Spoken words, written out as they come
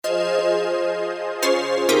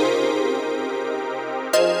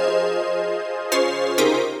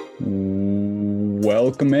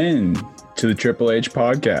Welcome in to the Triple H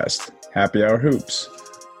podcast, Happy Hour Hoops,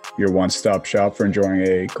 your one-stop shop for enjoying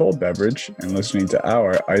a cold beverage and listening to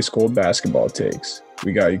our ice-cold basketball takes.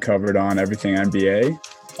 We got you covered on everything NBA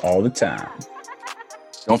all the time.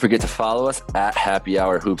 Don't forget to follow us at Happy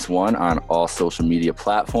Hour Hoops 1 on all social media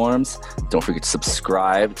platforms. Don't forget to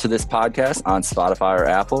subscribe to this podcast on Spotify or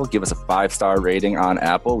Apple. Give us a 5-star rating on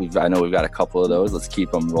Apple. I know we've got a couple of those. Let's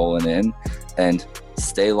keep them rolling in. And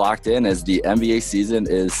stay locked in as the NBA season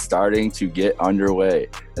is starting to get underway.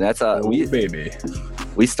 And that's baby.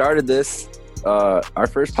 We started this. Our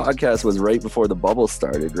first podcast was right before the bubble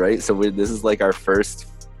started, right? So this is like our first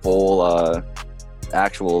full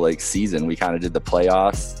actual season. We kind of did the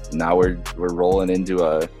playoffs. Now we're rolling into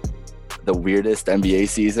the weirdest NBA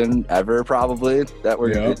season ever, probably that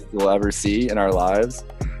we'll ever see in our lives.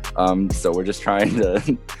 So we're just trying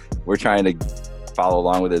to follow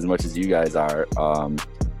along with it as much as you guys are.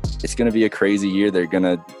 It's going to be a crazy year.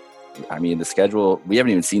 The schedule, we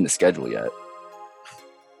haven't even seen the schedule yet.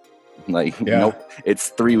 Nope, it's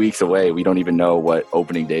 3 weeks away. We don't even know what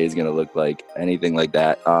opening day is going to look like, anything like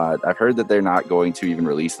that. I've heard that they're not going to even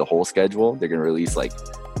release the whole schedule. They're going to release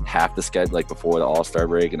half the schedule, before the All-Star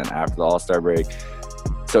break and then after the All-Star break.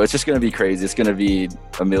 So it's just going to be crazy. It's going to be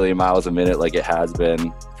a million miles a minute like it has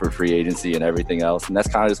been for free agency and everything else. And that's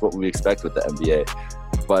kind of just what we expect with the NBA.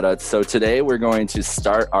 But so today we're going to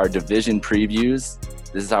start our division previews.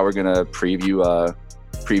 This is how we're going to preview the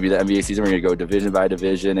NBA season. We're going to go division by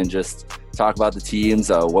division and just talk about the teams,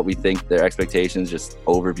 what we think their expectations, just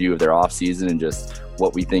overview of their offseason and just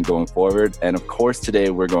what we think going forward. And of course,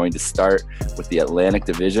 today we're going to start with the Atlantic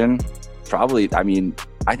Division.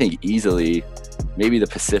 I think easily, maybe the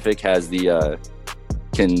Pacific has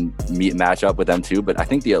can match up with them too, but I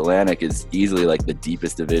think the Atlantic is easily the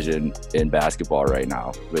deepest division in basketball right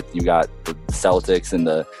now. You got the Celtics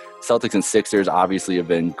and Sixers obviously have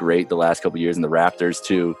been great the last couple of years, and the Raptors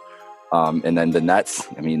too. And then the Nets,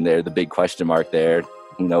 they're the big question mark there.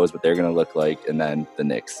 Who knows what they're going to look like? And then the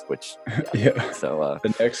Knicks, which so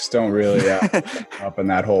the Knicks don't really up in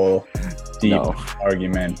that whole deep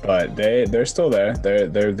argument, but they're still there.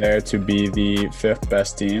 They're there to be the fifth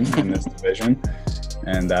best team in this division,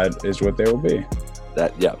 and that is what they will be.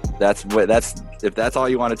 If that's all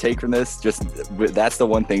you want to take from this, that's the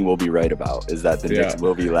one thing we'll be right about, is that the Knicks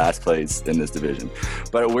will be last place in this division.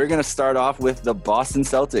 But we're going to start off with the Boston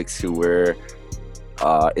Celtics, who were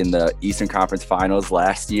in the Eastern Conference Finals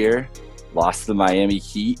last year, lost to the Miami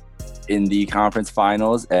Heat in the conference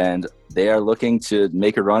finals, and they are looking to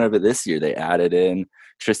make a run of it this year. They added in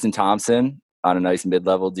Tristan Thompson on a nice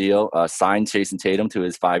mid-level deal, signed Jason Tatum to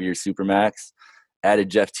his 5-year Supermax, added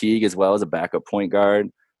Jeff Teague as well as a backup point guard,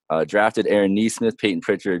 drafted Aaron Nesmith, Peyton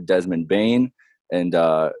Pritchard, Desmond Bane, and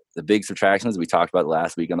the big subtractions we talked about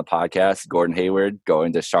last week on the podcast, Gordon Hayward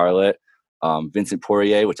going to Charlotte, Vincent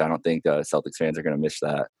Poirier, which I don't think the Celtics fans are going to miss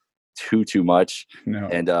that too much,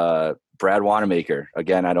 and Brad Wanamaker.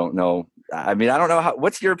 Again, I don't know. I don't know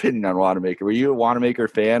what's your opinion on Wanamaker? Were you a Wanamaker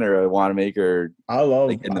fan or a Wanamaker? I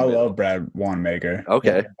love Brad Wanamaker.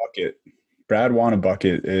 Okay. Brad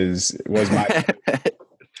Wanabucket was my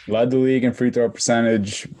led the league in free throw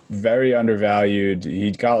percentage, very undervalued.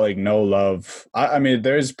 He got no love.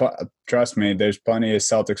 Trust me, there's plenty of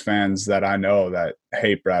Celtics fans that I know that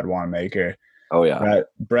hate Brad Wanamaker. Oh yeah,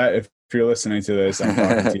 Brett, if you're listening to this, I'm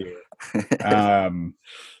talking to you.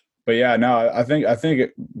 But yeah, no, I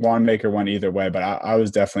think Wanamaker went either way, but I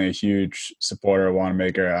was definitely a huge supporter of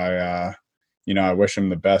Wanamaker. I wish him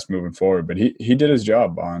the best moving forward, but he did his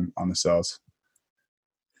job on the Celtics.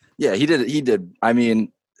 Yeah, he did.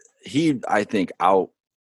 He I think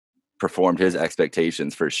outperformed his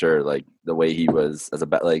expectations for sure. The way he was as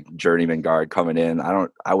a journeyman guard coming in,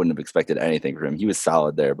 I wouldn't have expected anything from him. He was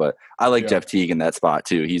solid there, but I like Jeff Teague in that spot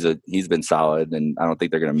too. He's been solid, and I don't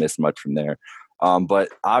think they're going to miss much from there. But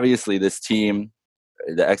obviously, this team,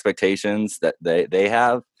 the expectations that they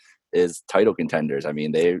have is title contenders.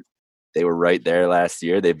 They were right there last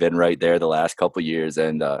year. They've been right there the last couple of years,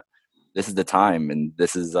 and this is the time. And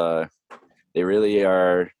this is they really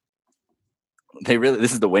are.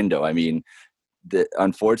 This is the window.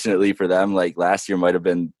 Unfortunately for them, last year might have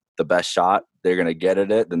been the best shot they're going to get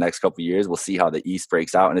at it. The next couple of years, we'll see how the East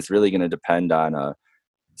breaks out, and it's really going to depend on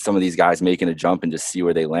some of these guys making a jump and just see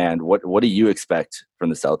where they land. What do you expect from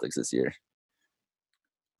the Celtics this year?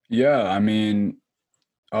 Yeah,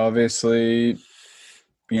 obviously,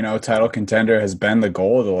 title contender has been the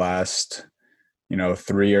goal of the last,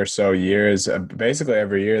 3 or so years. Basically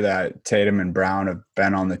every year that Tatum and Brown have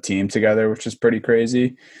been on the team together, which is pretty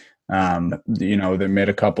crazy. They made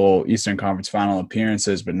a couple Eastern Conference final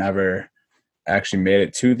appearances, but never actually made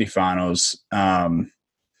it to the finals.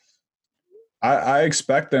 I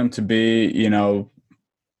expect them to be,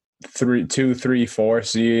 2, 3, 4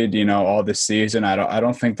 seed, all this season. I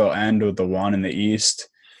don't think they'll end with the 1 in the East.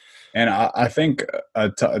 And I think a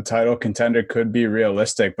title contender could be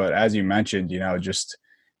realistic, but as you mentioned, just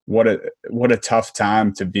what a tough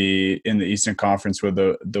time to be in the Eastern Conference with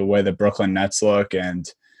the way the Brooklyn Nets look. And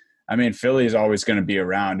I mean, Philly is always going to be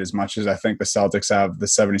around as much as I think the Celtics have the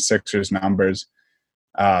 76ers numbers.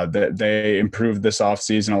 That they improved this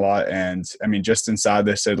offseason a lot. And I mean, just inside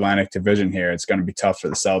this Atlantic division here, it's going to be tough for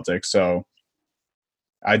the Celtics. So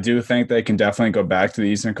I do think they can definitely go back to the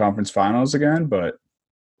Eastern Conference Finals again, but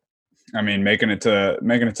I mean, making it to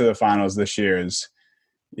the finals this year is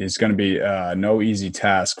going to be no easy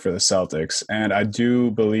task for the Celtics. And I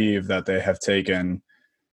do believe that they have taken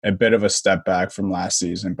a bit of a step back from last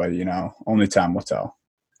season, but only time will tell.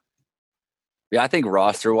 Yeah, I think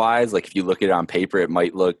roster-wise, like if you look at it on paper, it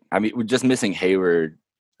might look. I mean, we're just missing Hayward.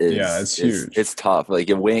 It's huge. It's tough. Like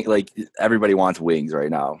everybody wants wings right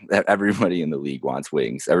now. Everybody in the league wants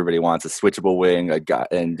wings. Everybody wants a switchable wing.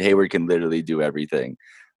 And Hayward can literally do everything.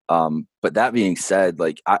 But that being said,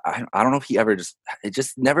 like I don't know if he ever it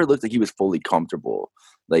just never looked like he was fully comfortable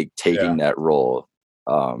like taking that role.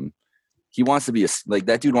 He wants to be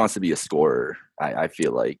that dude wants to be a scorer. I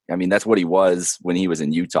feel like. I mean, that's what he was when he was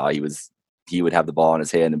in Utah. He would have the ball in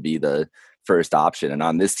his hand and be the first option. And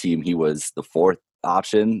on this team, he was the fourth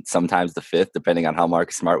option, sometimes the fifth, depending on how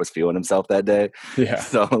Marcus Smart was feeling himself that day. Yeah.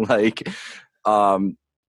 So like,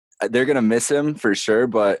 they're going to miss him for sure.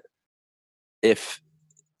 But if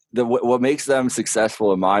what makes them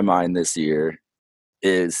successful in my mind this year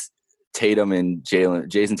is Jason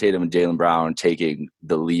Tatum and Jaylen Brown taking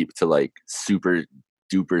the leap to like super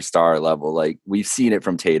duper star level. Like we've seen it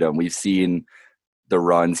from Tatum. We've seen the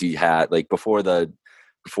runs he had like before the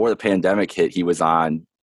pandemic hit. He was on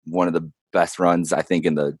one of the best runs I think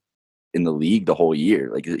in the league the whole year.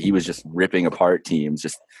 Like he was just ripping apart teams,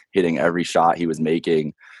 just hitting every shot he was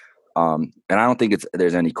making. And I don't think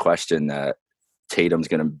there's any question that Tatum's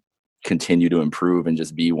going to continue to improve and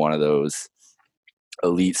just be one of those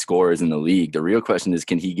elite scorers in the league. The real question is,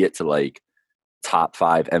 can he get to like top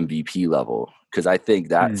 5 MVP level? Because I think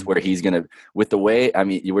that's where he's going to, with the way, I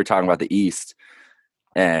mean, you were talking about the East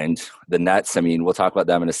and the Nets. I mean, we'll talk about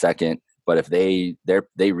them in a second, but if they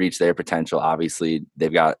reach their potential, obviously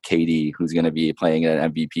they've got KD who's going to be playing at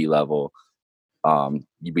an MVP level.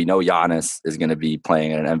 We know Giannis is going to be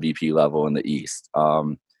playing at an MVP level in the East.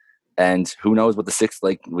 And who knows what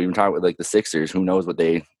we were talking about, like the Sixers, who knows what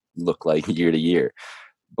they look like year to year.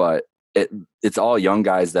 But it's all young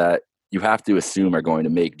guys that you have to assume are going to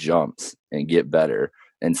make jumps and get better.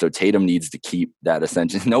 And so Tatum needs to keep that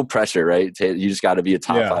ascension. No pressure, right? You just got to be a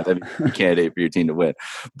top 5 MVP candidate for your team to win.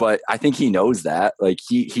 But I think he knows that. Like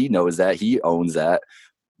he knows that. He owns that.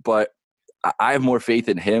 But I have more faith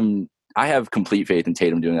in him. I have complete faith in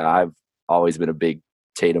Tatum doing that. I've always been a big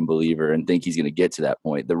Tatum believer and think he's going to get to that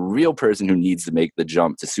point. The real person who needs to make the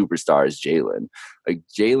jump to superstar is Jaylen. Like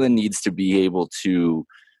Jaylen needs to be able to,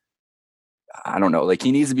 I don't know, like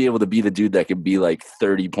he needs to be able to be the dude that could be like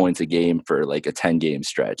 30 points a game for like a 10-game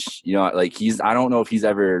stretch. You know, like I don't know if he's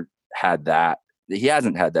ever had that. He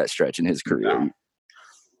hasn't had that stretch in his career.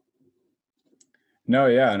 No,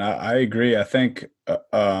 yeah, and I agree. I think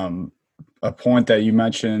a point that you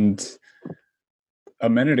mentioned a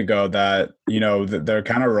minute ago that, that they're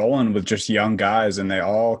kind of rolling with just young guys and they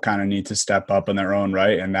all kind of need to step up in their own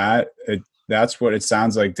right. And that's what it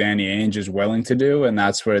sounds like Danny Ainge is willing to do. And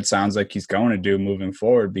that's what it sounds like he's going to do moving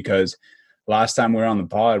forward, because last time we were on the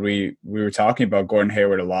pod, we were talking about Gordon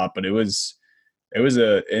Hayward a lot, but it was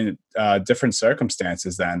in different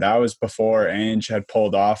circumstances then. That was before Ainge had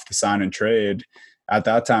pulled off the sign and trade. At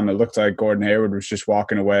that time, it looked like Gordon Hayward was just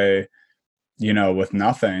walking away, with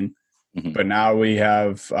nothing. Mm-hmm. But now we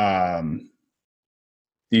have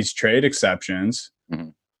these trade exceptions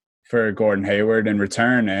for Gordon Hayward in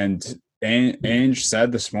return. And Ainge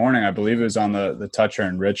said this morning, I believe it was on the Toucher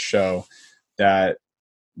and Rich show, that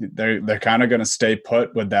they're kind of going to stay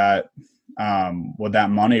put with that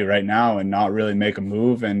money right now and not really make a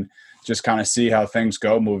move and just kind of see how things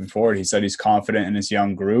go moving forward. He said he's confident in his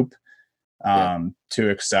young group to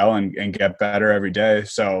excel and get better every day.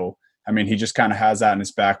 So, I mean, he just kind of has that in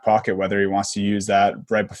his back pocket, whether he wants to use that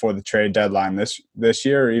right before the trade deadline this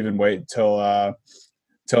year or even wait till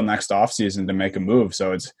next offseason to make a move.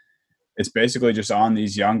 So it's basically just on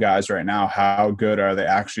these young guys right now. How good are they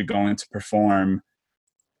actually going to perform?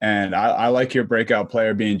 And I like your breakout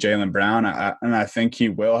player being Jaylen Brown, and I think he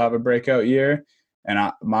will have a breakout year.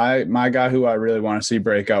 And my guy who I really want to see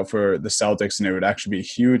break out for the Celtics, and it would actually be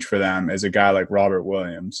huge for them, is a guy like Robert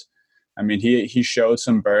Williams. I mean, he showed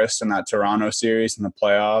some bursts in that Toronto series in the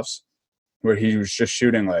playoffs where he was just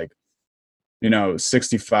shooting like,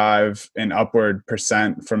 65 and upward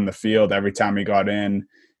 % from the field every time he got in.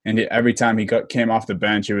 And every time he came off the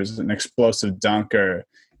bench, it was an explosive dunk or,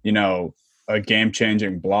 a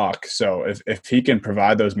game-changing block. So if he can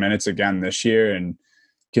provide those minutes again this year and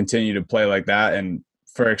continue to play like that and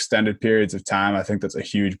for extended periods of time, I think that's a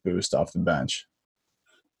huge boost off the bench.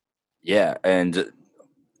 Yeah, and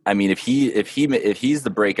I mean, if he's the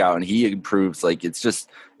breakout and he improves, like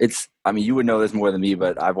I mean, you would know this more than me,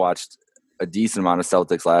 but I've watched a decent amount of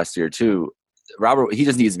Celtics last year too. Robert, he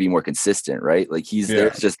just needs to be more consistent, right? Like he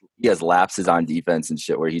has lapses on defense and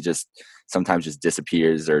shit where he just sometimes just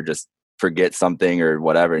disappears or just forgets something or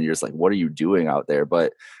whatever, and you're just like, what are you doing out there?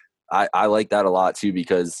 But I like that a lot too,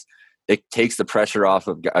 because it takes the pressure off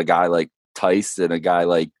of a guy like Tice and a guy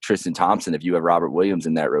like Tristan Thompson if you have Robert Williams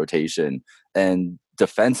in that rotation. And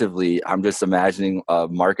defensively, I'm just imagining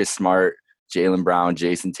Marcus Smart, Jaylen Brown,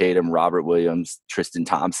 Jason Tatum, Robert Williams, Tristan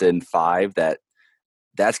Thompson, 5.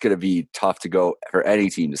 That's going to be tough to go for any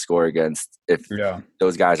team to score against if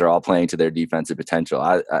those guys are all playing to their defensive potential.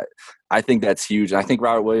 I think that's huge. And I think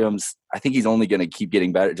Robert Williams, I think he's only going to keep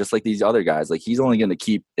getting better, just like these other guys. Like he's only going to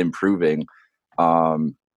keep improving.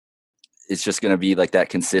 It's just going to be like that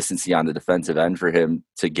consistency on the defensive end for him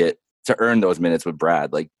to earn those minutes with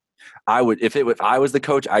Brad. Like if I was the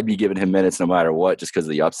coach, I'd be giving him minutes no matter what, just because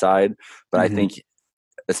of the upside. But I think,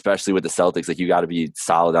 especially with the Celtics, like you got to be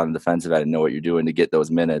solid on the defensive end and know what you're doing to get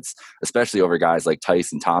those minutes, especially over guys like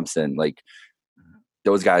Tice and Thompson. Like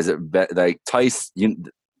those guys like Tice,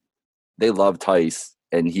 they love Tice,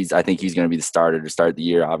 and I think he's going to be the starter to start the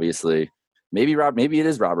year. Obviously, maybe it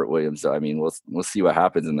is Robert Williams. So I mean, we'll see what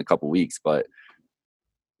happens in a couple weeks, but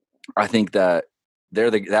I think that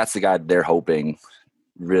that's the guy they're hoping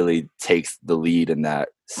really takes the lead in that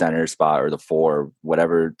center spot or the 4,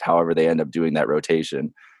 however they end up doing that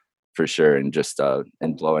rotation for sure, and just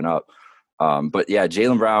and blowing up. But yeah,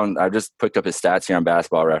 Jaylen Brown, I just picked up his stats here on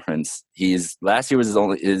Basketball Reference. Last year was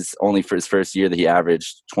only for his first year that he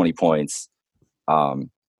averaged 20 points. I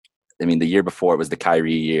mean, the year before it was the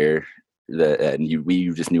Kyrie year,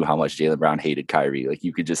 we just knew how much Jaylen Brown hated Kyrie. Like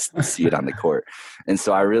you could just see it on the court. And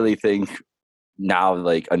so I really think now,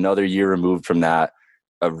 like another year removed from that,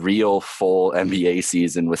 a real full NBA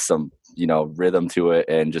season with some, rhythm to it,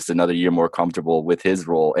 and just another year more comfortable with his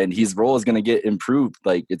role. And his role is going to get improved.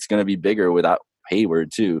 Like it's going to be bigger without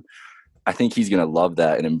Hayward too. I think he's going to love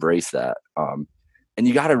that and embrace that. And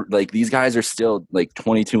you got to, like, these guys are still like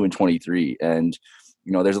 22 and 23. And,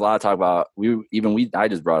 there's a lot of talk about I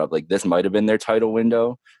just brought up like this might have been their title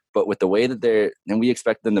window, but with the way that we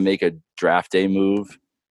expect them to make a draft day move.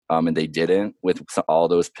 And they didn't with all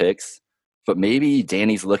those picks. But maybe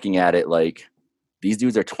Danny's looking at it like these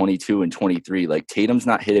dudes are 22 and 23. Like Tatum's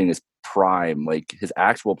not hitting his prime, like his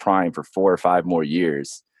actual prime, for 4 or 5 more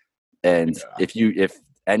years. And if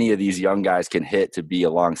any of these young guys can hit to be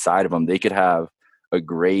alongside of them, they could have a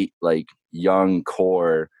great like young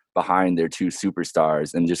core behind their 2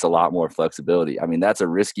 superstars and just a lot more flexibility. I mean, that's a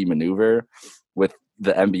risky maneuver with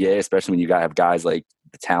the NBA, especially when you have guys like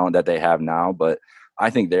the talent that they have now. But I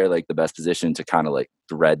think they're like the best position to kind of like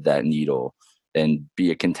thread that needle and be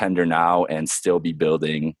a contender now and still be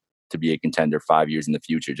building to be a contender 5 years in the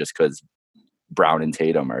future, just because Brown and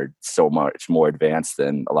Tatum are so much more advanced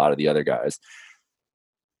than a lot of the other guys.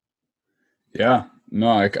 Yeah, no,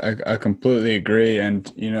 I completely agree.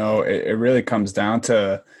 And, it really comes down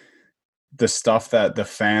to the stuff that the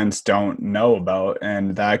fans don't know about.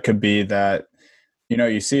 And that could be that,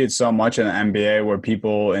 you see it so much in the NBA where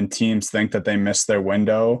people and teams think that they missed their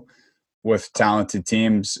window with talented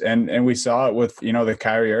teams. And we saw it with, the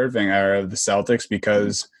Kyrie Irving era of the Celtics,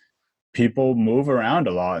 because people move around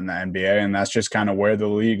a lot in the NBA, and that's just kind of where the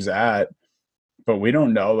league's at. But we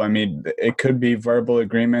don't know. I mean, it could be verbal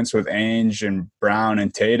agreements with Ainge and Brown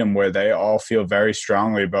and Tatum where they all feel very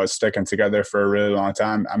strongly about sticking together for a really long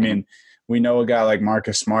time. I mean, we know a guy like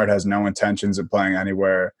Marcus Smart has no intentions of playing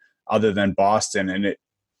anywhere other than Boston.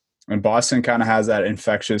 And Boston kind of has that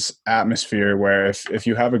infectious atmosphere where if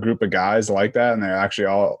you have a group of guys like that and they're actually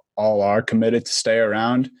all are committed to stay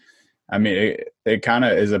around, I mean, it kind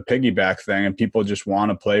of is a piggyback thing, and people just want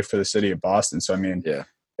to play for the city of Boston. So, I mean,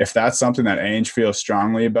 if that's something that Ainge feels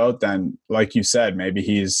strongly about, then like you said, maybe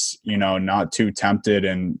he's, not too tempted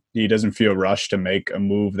and he doesn't feel rushed to make a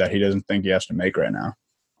move that he doesn't think he has to make right now.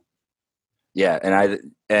 Yeah,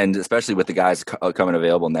 and especially with the guys coming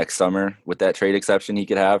available next summer, with that trade exception he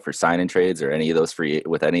could have for sign-in trades or any of those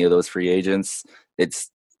free agents,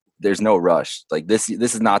 there's no rush. Like this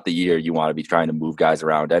is not the year you want to be trying to move guys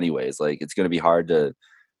around anyways. Like it's going to be hard to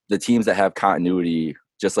the teams that have continuity,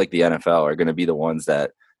 just like the NFL, are going to be the ones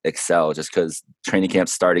that excel, just because training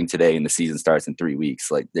camp's starting today and the season starts in 3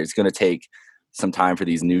 weeks. Like, there's going to take some time for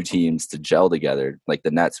these new teams to gel together, like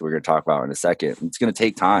the Nets we're going to talk about in a second. It's going to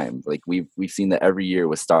take time. Like, we've seen that every year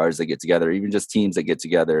with stars that get together, even just teams that get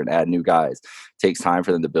together and add new guys. It takes time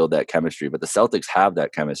for them to build that chemistry. But the Celtics have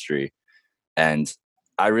that chemistry, and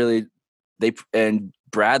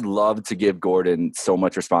Brad loved to give Gordon so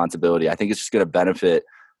much responsibility. I think it's just going to benefit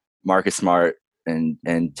Marcus Smart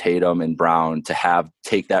and Tatum and Brown to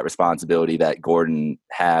take that responsibility that Gordon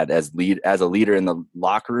had as a leader in the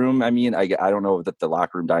locker room. I mean, I don't know what the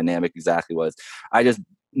locker room dynamic exactly was. I just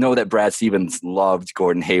know that Brad Stevens loved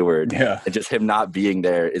Gordon Hayward, and just him not being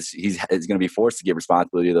there is going to be forced to give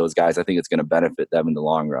responsibility to those guys. I think it's going to benefit them in the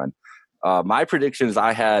long run. My predictions,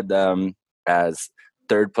 I had them as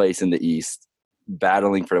third place in the East,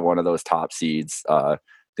 battling for one of those top seeds. I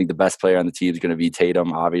think the best player on the team is going to be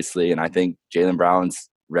Tatum, obviously, and I think Jaylen Brown's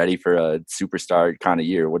ready for a superstar kind of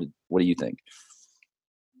year. What do you think?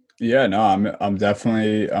 Yeah, no, I'm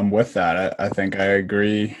definitely with that. I think I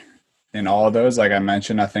agree in all of those. Like I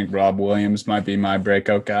mentioned, I think Rob Williams might be my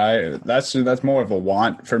breakout guy. That's more of a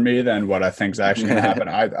want for me than what I think is actually going to happen.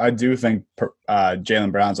 I do think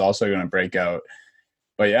Jaylen Brown's also going to break out.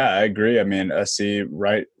 But yeah, I agree. I mean, I see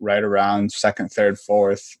right around second, third,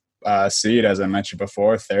 fourth seed, as I mentioned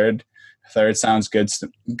before. Third sounds good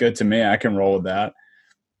to me. I can roll with that.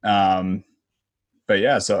 But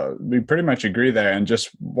yeah, so we pretty much agree there. And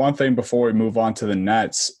just one thing before we move on to the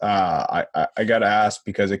Nets, I got to ask,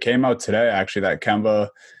 because it came out today actually that Kemba,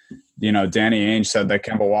 Danny Ainge said that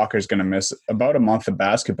Kemba Walker is going to miss about a month of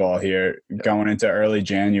basketball here going into early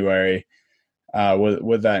January.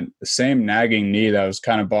 With that same nagging knee that was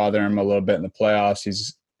kind of bothering him a little bit in the playoffs.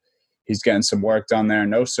 He's getting some work done there.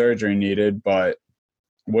 No surgery needed. But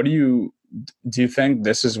what do you think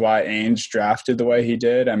this is why Ainge drafted the way he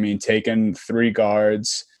did? I mean, taking 3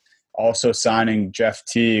 guards, also signing Jeff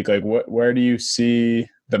Teague. Like, where do you see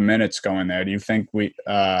the minutes going there? Do you think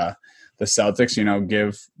the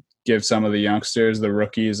Celtics, give some of the youngsters, the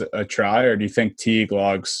rookies, a try, or do you think Teague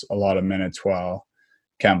logs a lot of minutes while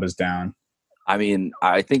Kemba's down? I mean,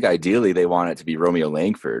 I think ideally they want it to be Romeo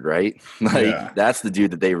Langford, right? That's the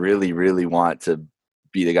dude that they really, really want to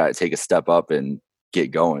be the guy to take a step up and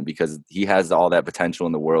get going, because he has all that potential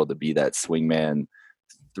in the world to be that swingman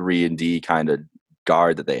 3-and-D kind of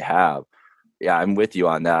guard that they have. Yeah, I'm with you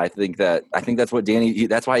on that. I think that's what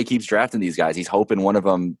that's why he keeps drafting these guys. He's hoping one of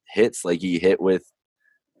them hits like he hit with,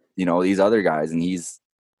 these other guys, and he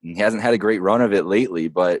hasn't had a great run of it lately,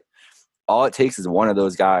 but all it takes is one of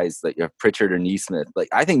those guys, like Pritchard or Nesmith. Like,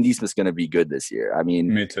 I think Nesmith's going to be good this year. I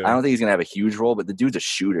mean, me too. I don't think he's going to have a huge role, but the dude's a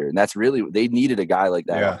shooter, and that's really, they needed a guy like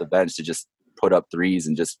that off the bench to just put up threes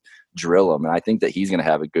and just drill them. And I think that he's going to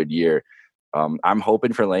have a good year. I'm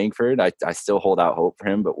hoping for Langford. I still hold out hope for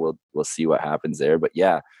him, but we'll see what happens there. But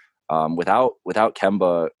yeah, without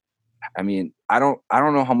Kemba, I mean, I don't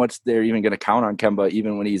know how much they're even going to count on Kemba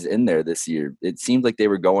even when he's in there this year. It seemed like they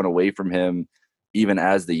were going away from him even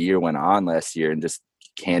as the year went on last year and just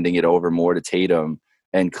handing it over more to Tatum.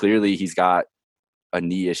 And clearly he's got a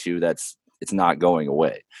knee issue it's not going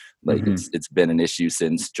away. Like, it's been an issue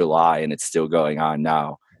since July, and it's still going on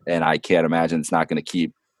now. And I can't imagine it's not going to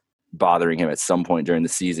keep bothering him at some point during the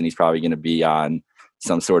season. He's probably going to be on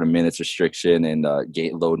some sort of minutes restriction and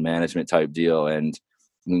gate load management type deal. And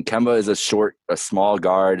Kemba is a small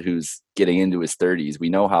guard who's getting into his 30s. We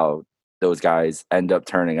know how those guys end up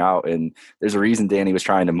turning out, and there's a reason Danny was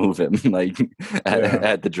trying to move him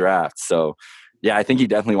at the draft. So yeah, I think he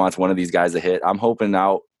definitely wants one of these guys to hit. I'm holding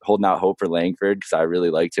out hope for Langford, because I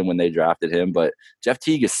really liked him when they drafted him, but Jeff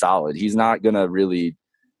Teague is solid. He's not going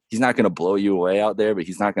to blow you away out there, but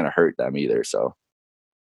he's not going to hurt them either. So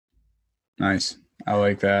nice. I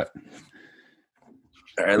like that.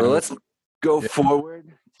 All right, well, let's go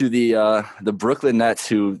forward to the Brooklyn Nets,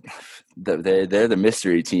 who they're the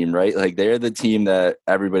mystery team, right? Like, they're the team that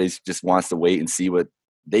everybody just wants to wait and see what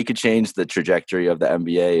they could change the trajectory of the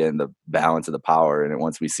NBA and the balance of the power in it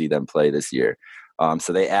once we see them play this year.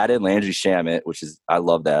 So they added Landry Shamet, I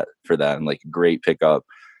love that for them, like, great pickup.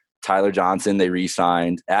 Tyler Johnson, they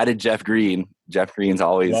re-signed, added Jeff Green. Jeff Green's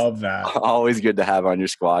always good to have on your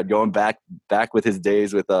squad. Going back with his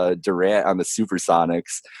days with Durant on the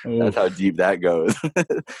Supersonics. Oof. That's how deep that goes.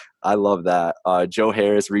 I love that. Joe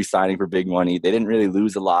Harris re-signing for big money. They didn't really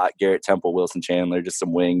lose a lot. Garrett Temple, Wilson Chandler, just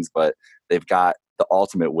some wings, but they've got the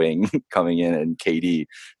ultimate wing coming in and KD.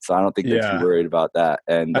 So I don't think they're too worried about that.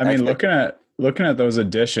 And I mean, looking at those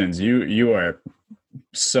additions, you are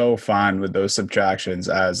so fine with those subtractions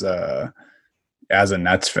as as a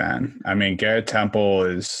Nets fan. I mean, Garrett Temple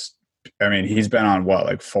he's been on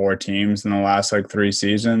like 4 teams in the last like 3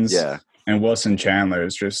 seasons. Yeah. And Wilson Chandler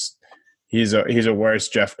is just he's a worse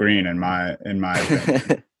Jeff Green in my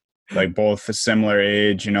opinion. Like both a similar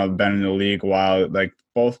age, been in the league a while, like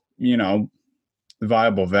both,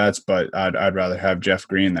 viable vets, but I'd rather have Jeff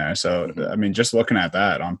Green there. So I mean, just looking at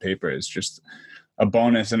that on paper is just a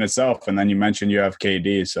bonus in itself. And then you mentioned you have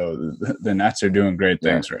KD, so the Nets are doing great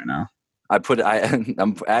things right now.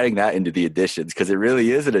 I'm adding that into the additions because it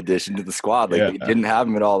really is an addition to the squad. Like, they didn't have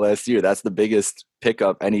him at all last year. That's the biggest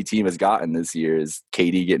pickup any team has gotten this year is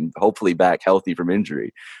KD getting hopefully back healthy from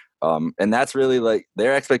injury. And that's really like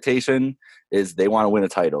their expectation is they want to win a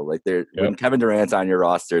title. Like when Kevin Durant's on your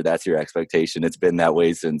roster, that's your expectation. It's been that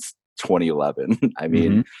way since 2011. I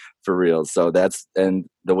mean, for real. So and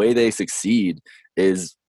the way they succeed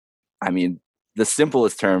is, I mean, the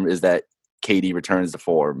simplest term is that KD returns to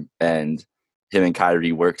form and him and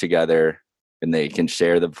Kyrie work together and they can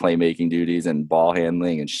share the playmaking duties and ball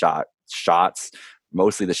handling and shots,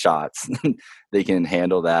 mostly the shots. They can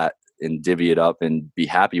handle that and divvy it up and be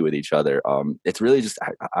happy with each other. It's really just,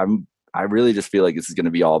 I really just feel like this is going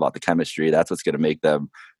to be all about the chemistry. That's what's going to make them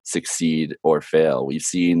succeed or fail. We've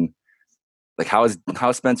seen, like, how is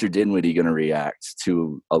Spencer Dinwiddie going to react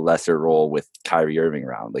to a lesser role with Kyrie Irving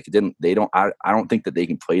around? Like, I don't think that they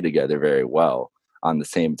can play together very well on the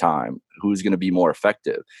same time. Who's going to be more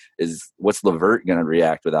effective? What's LeVert going to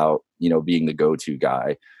react without, being the go-to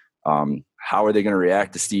guy? How are they going to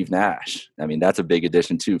react to Steve Nash? I mean, that's a big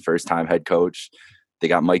addition too. First time head coach. They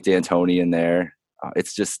got Mike D'Antoni in there.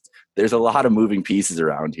 It's just, there's a lot of moving pieces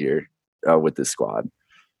around here with this squad.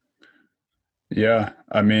 Yeah.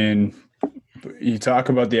 I mean, you talk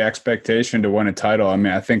about the expectation to win a title. I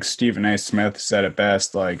mean, I think Stephen A. Smith said it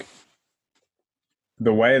best. Like,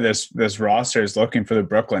 the way this roster is looking for the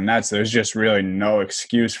Brooklyn Nets, there's just really no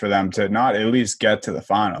excuse for them to not at least get to the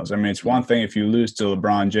finals. I mean, it's one thing if you lose to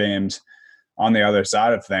LeBron James on the other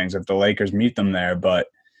side of things, if the Lakers meet them there, but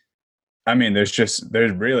I mean,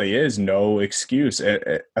 there really is no excuse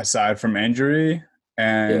aside from injury.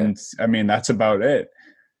 And I mean, that's about it.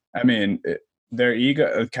 I mean, their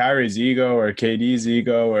ego, Kyrie's ego or KD's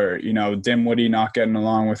ego or, Dinwiddie not getting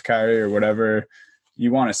along with Kyrie or whatever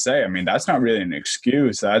you want to say. I mean, that's not really an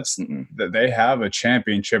excuse. That's that they have a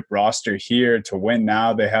championship roster here to win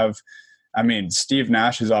now. They have, I mean, Steve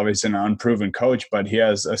Nash is obviously an unproven coach, but he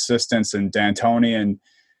has assistants in D'Antoni and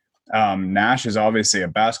Nash is obviously a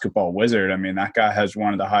basketball wizard. I mean, that guy has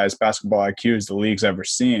one of the highest basketball IQs the league's ever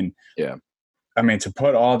seen. Yeah. I mean, to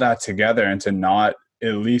put all that together and to not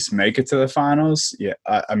at least make it to the finals,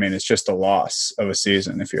 I mean, it's just a loss of a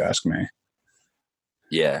season, if you ask me.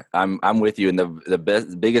 Yeah, I'm with you. And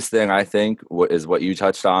the biggest thing I think is what you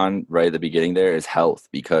touched on right at the beginning there is health,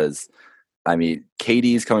 because I mean,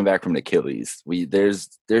 KD's coming back from an Achilles.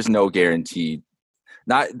 There's no guarantee.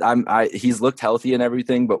 He's looked healthy and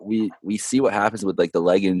everything, but we see what happens with like the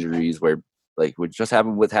leg injuries where like what just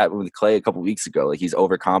happened with Clay a couple weeks ago. Like, he's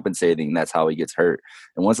overcompensating and that's how he gets hurt.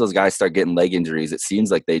 And once those guys start getting leg injuries, it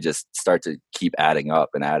seems like they just start to keep adding up.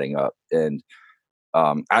 And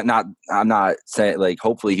I'm not saying like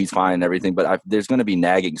hopefully he's fine and everything, but there's going to be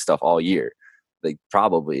nagging stuff all year. Like,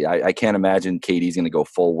 probably I can't imagine KD's going to go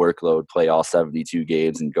full workload, play all 72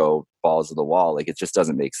 games and go balls to the wall. Like, it just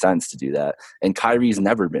doesn't make sense to do that. And Kyrie's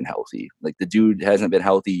never been healthy. Like, the dude hasn't been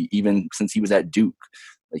healthy even since he was at Duke.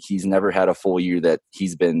 Like, he's never had a full year that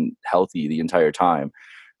he's been healthy the entire time.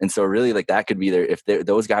 And so really, like, that could be there. If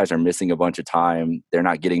those guys are missing a bunch of time, they're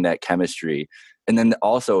not getting that chemistry. And then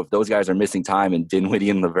also, if those guys are missing time and Dinwiddie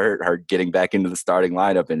and LeVert are getting back into the starting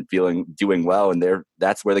lineup and doing well, and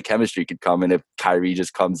that's where the chemistry could come. And if Kyrie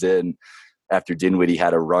just comes in after Dinwiddie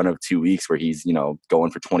had a run of 2 weeks where he's, going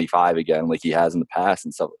for 25 again, like he has in the past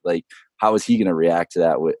and stuff, like, how is he going to react to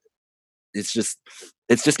that? It's just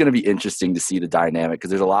going to be interesting to see the dynamic, because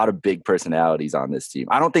there's a lot of big personalities on this team.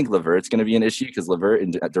 I don't think LeVert's going to be an issue, because LeVert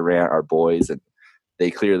and Durant are boys, and they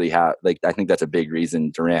clearly have, like, I think that's a big reason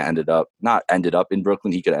Durant ended up in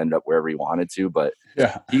Brooklyn. He could end up wherever he wanted to, but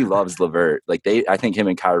he loves LeVert. Like, I think him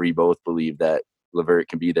and Kyrie both believe that LeVert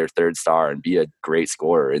can be their third star and be a great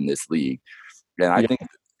scorer in this league. And I think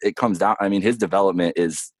it comes down, I mean, his development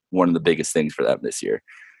is one of the biggest things for them this year.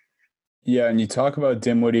 Yeah, and you talk about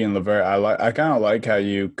Dinwiddie and LeVert. I kind of like how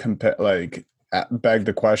you compare, like, beg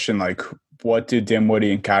the question, like, what do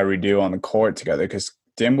Dinwiddie and Kyrie do on the court together? Because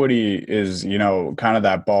Dinwiddie is, kind of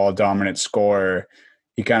that ball dominant scorer.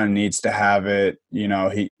 He kind of needs to have it.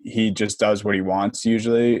 He just does what he wants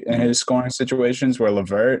usually in his scoring situations, where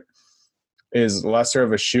LeVert is lesser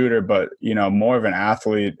of a shooter, but, more of an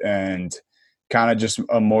athlete and kind of just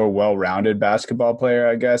a more well-rounded basketball player,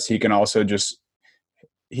 I guess. He can also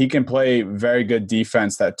he can play very good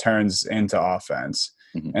defense that turns into offense.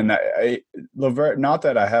 Mm-hmm. And LeVert, not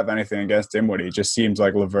that I have anything against Dinwiddie, it just seems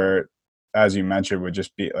like LeVert, as you mentioned, would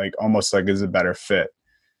just be like almost like is a better fit.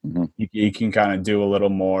 Mm-hmm. He can kind of do a little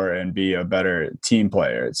more and be a better team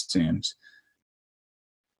player, it seems.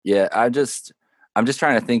 Yeah, I'm just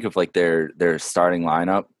trying to think of like their starting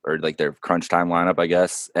lineup or like their crunch time lineup, I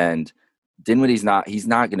guess. And Dinwiddie's he's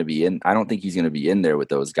not going to be in. I don't think he's going to be in there with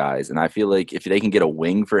those guys. And I feel like if they can get a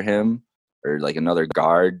wing for him or like another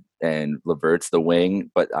guard and LeVert's the wing,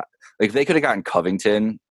 but like if they could have gotten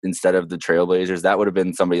Covington instead of the Trailblazers, that would have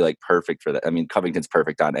been somebody like perfect for that. I mean, Covington's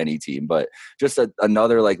perfect on any team, but just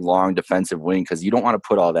another like long defensive wing, because you don't want to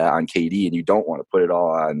put all that on KD and you don't want to put it all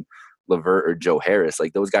on LeVert or Joe Harris.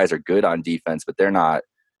 Like those guys are good on defense, but they're not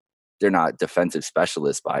defensive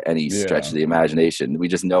specialists by any stretch of the imagination. We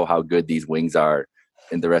just know how good these wings are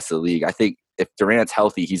in the rest of the league. I think if Durant's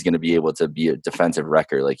healthy, he's going to be able to be a defensive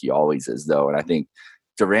wrecker like he always is, though. And I think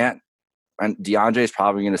Durant and DeAndre is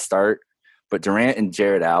probably going to start, but Durant and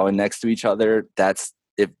Jared Allen next to each other,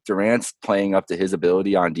 if Durant's playing up to his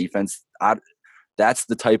ability on defense, that's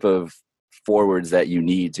the type of forwards that you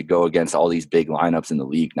need to go against all these big lineups in the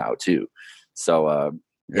league now too. So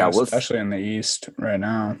especially in the East right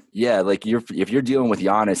now. Yeah, like if you're dealing with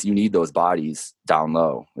Giannis, you need those bodies down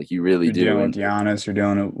low. Like you really do. You're dealing with Giannis, you're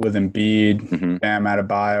dealing with Embiid, mm-hmm. Bam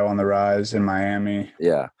Adebayo on the rise in Miami.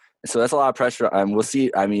 Yeah, so that's a lot of pressure. We'll see.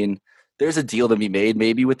 I mean, there's a deal to be made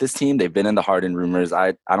maybe with this team. They've been in the Harden rumors.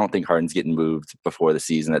 I don't think Harden's getting moved before the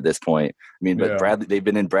season at this point. I mean, but they've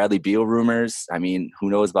been in Bradley Beal rumors. I mean,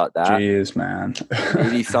 who knows about that? Jeez, man.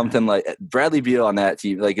 Maybe something like Bradley Beal on that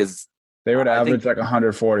team, like they would average like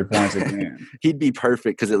 140 points a game. He'd be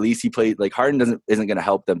perfect because at least he played like Harden isn't going to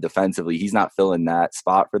help them defensively. He's not filling that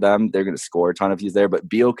spot for them. They're going to score a ton if he's there, but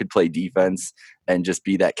Beal could play defense and just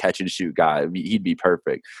be that catch and shoot guy. He'd be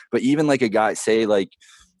perfect. But even like a guy, say like,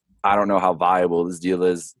 I don't know how viable this deal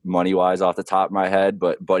is money-wise off the top of my head,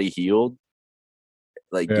 but Buddy Hield,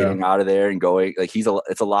 getting out of there and going, like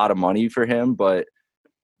it's a lot of money for him, but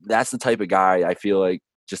that's the type of guy I feel like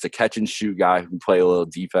just a catch and shoot guy who can play a little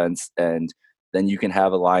defense, and then you can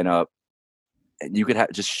have a lineup and you could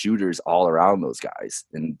have just shooters all around those guys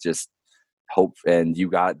and just hope. And you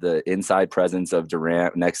got the inside presence of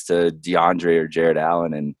Durant next to DeAndre or Jared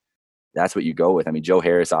Allen, and that's what you go with. I mean, Joe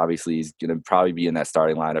Harris obviously is going to probably be in that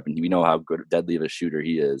starting lineup, and we know how deadly of a shooter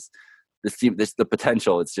he is. This team, the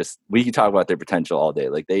potential, it's just, we can talk about their potential all day.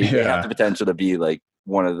 Like they have the potential to be like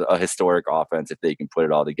one of a historic offense if they can put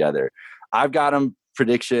it all together. I've got them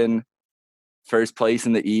prediction first place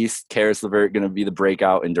in the East. Caris LeVert going to be the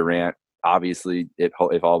breakout, and Durant, obviously, if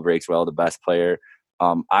all breaks well, the best player.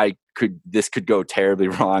 This could go terribly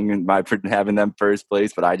wrong in my having them first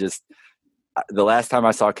place, but the last time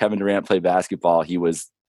I saw Kevin Durant play basketball, he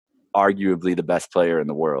was arguably the best player in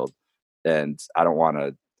the world. And I don't want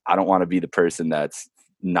to be the person that's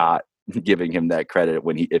not giving him that credit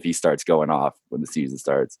if he starts going off when the season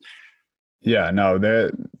starts. Yeah, no,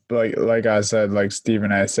 like I said, like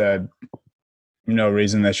Stephen A said, no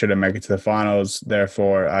reason they shouldn't make it to the finals.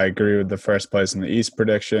 Therefore, I agree with the first place in the East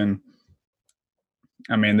prediction.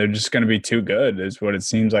 I mean, they're just going to be too good is what it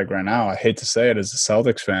seems like right now. I hate to say it as a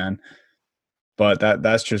Celtics fan, but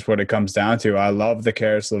that's just what it comes down to. I love the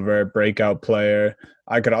Caris LeVert breakout player.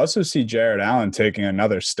 I could also see Jared Allen taking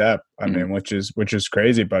another step. I mean, which is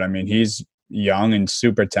crazy, but I mean, he's young and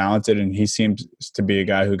super talented, and he seems to be a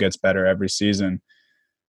guy who gets better every season.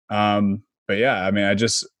 But yeah, I mean,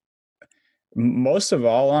 most of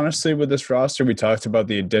all, honestly, with this roster, we talked about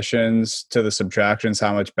the additions to the subtractions,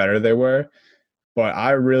 how much better they were. But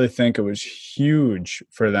I really think it was huge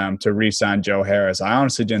for them to re-sign Joe Harris. I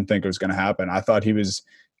honestly didn't think it was going to happen. I thought he was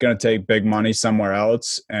going to take big money somewhere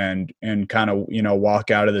else and kind of,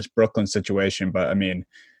 walk out of this Brooklyn situation. But, I mean,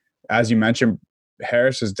 as you mentioned,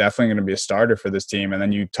 Harris is definitely going to be a starter for this team. And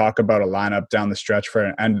then you talk about a lineup down the stretch for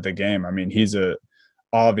an end of the game. I mean, he's a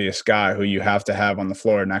obvious guy who you have to have on the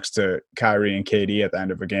floor next to Kyrie and KD at the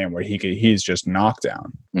end of a game where he's just knocked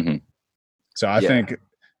down. Mm-hmm. So I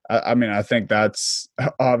think that's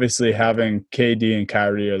obviously having KD and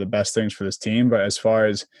Kyrie are the best things for this team. But as far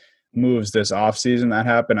as moves this offseason that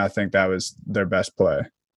happened, I think that was their best play.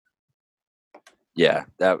 Yeah,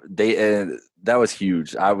 that was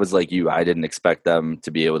huge. I was like you. I didn't expect them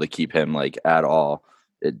to be able to keep him like at all.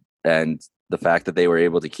 And the fact that they were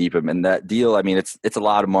able to keep him in that deal, I mean, it's a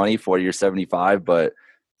lot of money, 40 or 75, but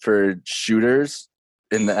for shooters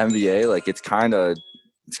in the NBA, like it's kind of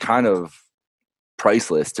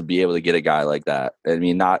priceless to be able to get a guy like that. I mean,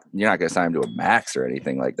 you're not going to sign him to a max or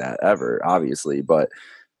anything like that ever, obviously, but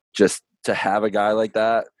just to have a guy like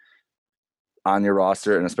that on your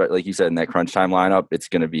roster, and especially like you said in that crunch time lineup,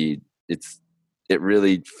 it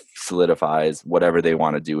really solidifies whatever they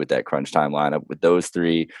want to do with that crunch time lineup with those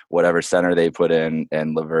three, whatever center they put in,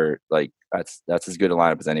 and LeVert. Like that's as good a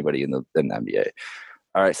lineup as anybody in the NBA.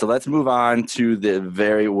 All right, so let's move on to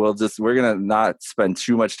we're gonna not spend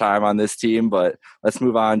too much time on this team, but let's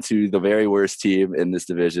move on to the very worst team in this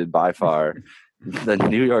division by far, the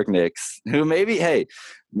New York Knicks, who maybe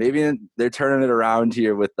they're turning it around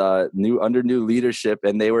here with new leadership,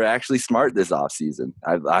 and they were actually smart this offseason.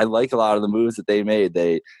 I like a lot of the moves that they made.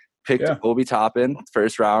 They picked Obi Toppin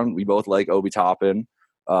first round. We both like Obi Toppin.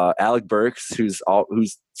 Alec Burks, who's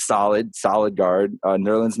solid guard.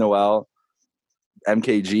 Nerlens Noel,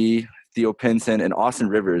 MKG, Theo Pinson, and Austin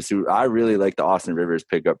Rivers, who I really like the Austin Rivers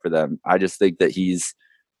pickup for them. I just think that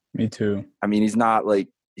Me too. I mean, he's not like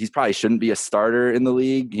 – he probably shouldn't be a starter in the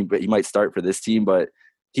league. He might start for this team, but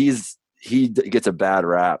he gets a bad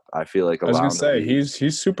rap, I feel like. I was going to say,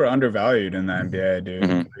 he's super undervalued in the NBA, dude.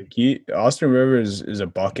 Mm-hmm. Like Austin Rivers is a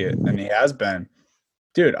bucket, and he has been.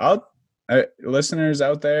 Dude, listeners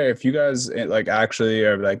out there, if you guys like actually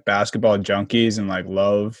are like basketball junkies and like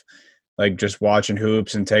love – like just watching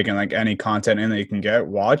hoops and taking like any content in that you can get,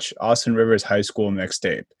 watch Austin Rivers high school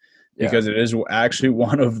mixtape because it is actually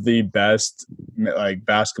one of the best like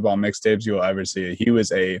basketball mixtapes you'll ever see. He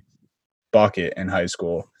was a bucket in high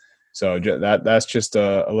school. So that's just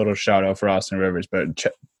a little shout out for Austin Rivers, but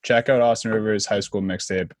check out Austin Rivers high school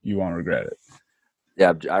mixtape. You won't regret it.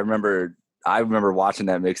 Yeah. I remember watching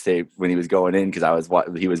that mixtape when he was going in because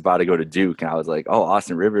he was about to go to Duke, and I was like, oh,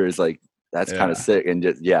 Austin Rivers, like, that's kind of sick. And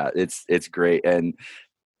just, it's great. And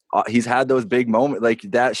he's had those big moments, like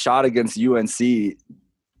that shot against UNC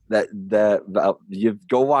that you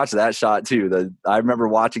go watch that shot too. I remember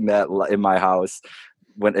watching that in my house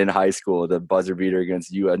when in high school, the buzzer beater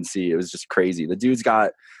against UNC. It was just crazy. The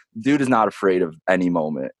dude is not afraid of any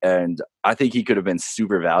moment. And I think he could have been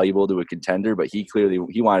super valuable to a contender, but he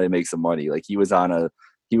wanted to make some money. Like he was on a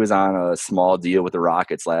small deal with the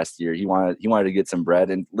Rockets last year. He wanted to get some bread,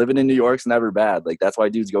 and living in New York's never bad. Like that's why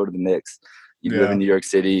dudes go to the Knicks. You live in New York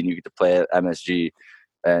City and you get to play at MSG,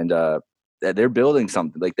 and they're building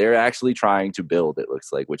something. Like they're actually trying to build, it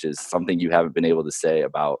looks like, which is something you haven't been able to say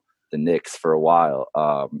about the Knicks for a while.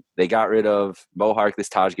 They got rid of Mo Harkless,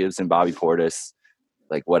 Taj Gibson, Bobby Portis.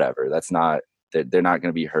 Like whatever. They're not going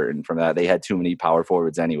to be hurting from that. They had too many power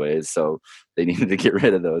forwards anyways, so they needed to get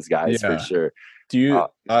rid of those guys for sure. Do you?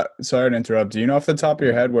 Sorry to interrupt. Do you know off the top of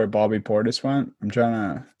your head where Bobby Portis went?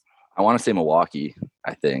 I want to say Milwaukee.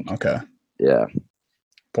 I think. Okay. Yeah.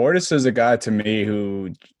 Portis is a guy to me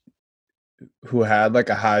who had like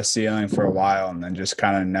a high ceiling for a while and then just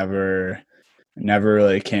kind of never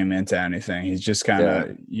really came into anything. He's just kind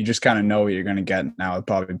of you just kind of know what you're going to get now with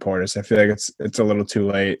Bobby Portis. I feel like it's a little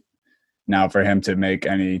too late now for him to make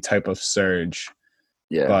any type of surge.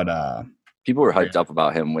 Yeah. But people were hyped up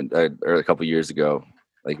about him or a couple years ago,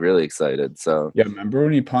 like really excited. So yeah, remember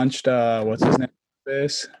when he punched what's his name in the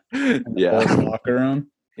face? In the locker room.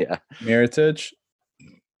 Yeah, Mirotic.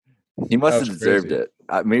 He must have deserved it.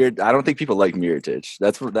 I don't think people like Mirotic.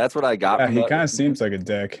 That's what I got. Yeah, he kind of seems like a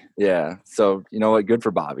dick. Yeah. So you know what? Good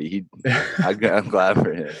for Bobby. I'm glad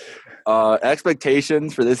for him.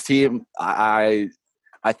 Expectations for this team,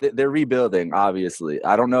 I think they're rebuilding, obviously.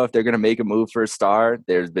 I don't know if they're going to make a move for a star.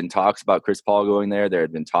 There's been talks about Chris Paul going there. There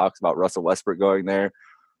had been talks about Russell Westbrook going there.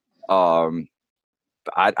 I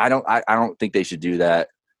don't think they should do that.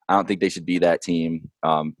 I don't think they should be that team.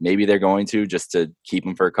 Maybe they're going to just to keep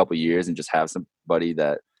them for a couple of years and just have somebody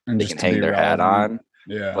that they can hang their hat on.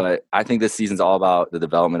 Yeah. But I think this season's all about the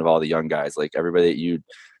development of all the young guys. Like everybody that you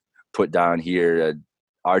put down here,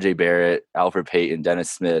 RJ Barrett, Alfred Payton,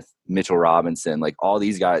 Dennis Smith, Mitchell Robinson, like all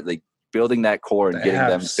these guys, like building that core and getting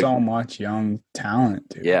them so much young talent,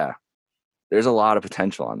 dude. Yeah. There's a lot of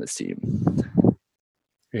potential on this team.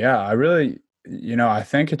 Yeah, I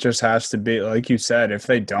think it just has to be, like you said, if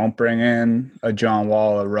they don't bring in a John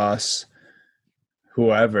Wall, a Russ,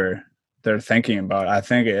 whoever they're thinking about, I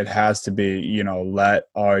think it has to be,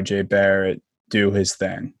 let RJ Barrett do his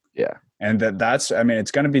thing. Yeah. And that's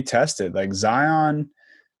it's going to be tested. Like Zion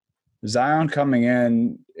coming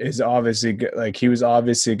in is obviously like he was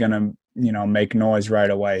obviously going to, make noise right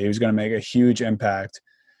away. He was going to make a huge impact.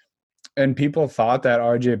 And people thought that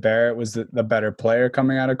RJ Barrett was the better player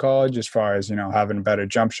coming out of college as far as, having a better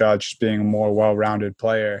jump shot, just being a more well-rounded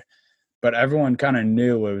player. But everyone kind of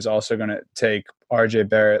knew it was also going to take RJ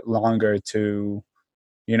Barrett longer to,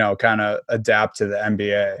 kind of adapt to the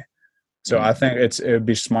NBA. So I think it would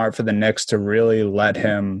be smart for the Knicks to really let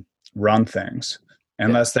him run things,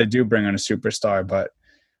 unless they do bring in a superstar. But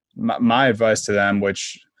my advice to them,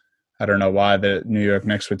 which I don't know why the New York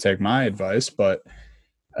Knicks would take my advice, but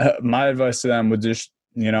my advice to them would just,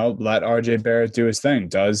 let RJ Barrett do his thing.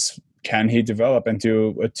 Can he develop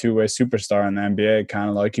into a two-way superstar in the NBA, kind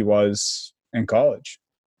of like he was in college?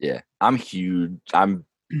 Yeah, I'm huge. I'm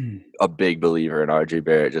a big believer in RJ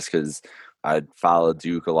Barrett just because I followed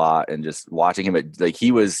Duke a lot, and just watching him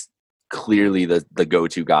he was clearly the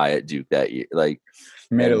go-to guy at Duke that year.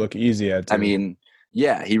 Made it look easy at Duke. I mean,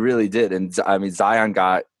 yeah, he really did. And I mean, Zion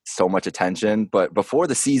got so much attention, but before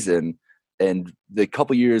the season and the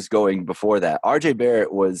couple years going before that, RJ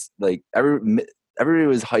Barrett was everybody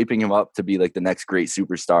was hyping him up to be like the next great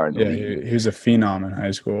superstar in the league. He was a phenom in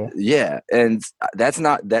high school. Yeah, and that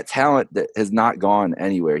talent that has not gone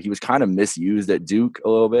anywhere. He was kind of misused at Duke a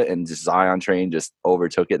little bit, and just Zion train just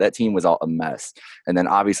overtook it. That team was all a mess. And then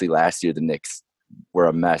obviously last year the Knicks were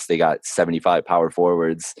a mess. They got 75 power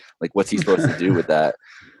forwards. Like, what's he supposed to do with that?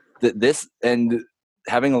 This and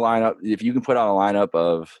having a lineup, if you can put out a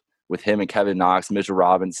lineup with him and Kevin Knox, Mitchell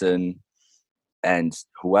Robinson, and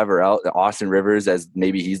whoever else, Austin Rivers, as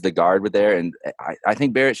maybe he's the guard with there. And I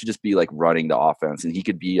think Barrett should just be like running the offense, and he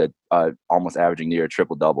could be a almost averaging near a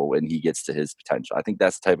triple-double when he gets to his potential. I think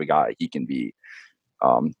that's the type of guy he can be.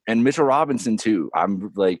 And Mitchell Robinson too.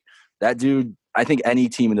 I'm like, that dude, I think any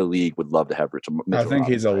team in the league would love to have Mitchell Robinson.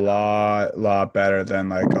 He's a lot better than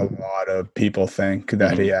like a lot of people think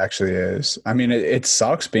that he actually is. I mean, it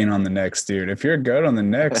sucks being on the Knicks, dude. If you're good on the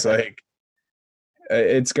Knicks, like,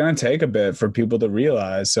 it's going to take a bit for people to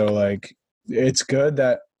realize. So like, it's good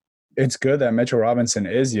that Mitchell Robinson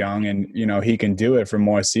is young and, he can do it for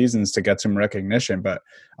more seasons to get some recognition. But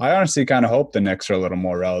I honestly kind of hope the Knicks are a little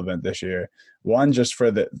more relevant this year. One, just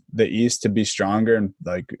for the East to be stronger, and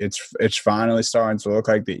like it's finally starting to look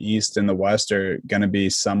like the East and the West are going to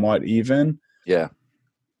be somewhat even. Yeah.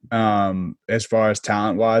 As far as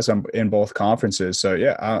talent wise, in both conferences. So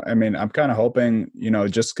yeah, I mean, I'm kind of hoping,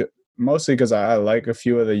 just mostly because I like a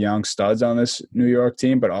few of the young studs on this New York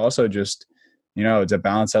team, but also just, to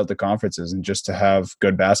balance out the conferences and just to have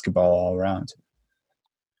good basketball all around.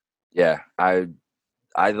 Yeah, I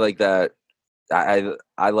like that.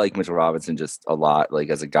 I like Mitchell Robinson just a lot, like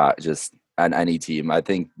as a guy, just on any team. I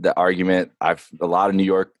think the argument a lot of New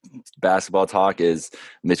York basketball talk is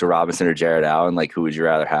Mitchell Robinson or Jared Allen. Like, who would you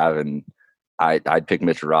rather have? And I'd pick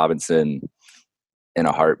Mitchell Robinson in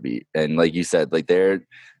a heartbeat. And like you said, like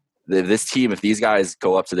this team, if these guys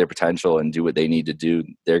go up to their potential and do what they need to do,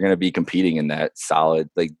 they're going to be competing in that solid,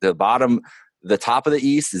 like the top of the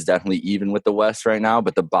East is definitely even with the West right now,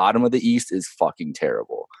 but the bottom of the East is fucking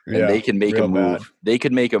terrible. And they can make a move. Bad. They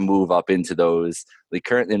could make a move up into those. Like,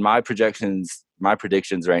 current in my predictions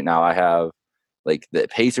right now, I have like the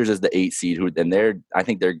Pacers as the 8 seed, I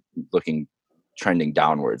think they're trending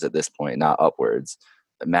downwards at this point, not upwards.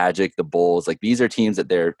 The Magic, the Bulls, like, these are teams that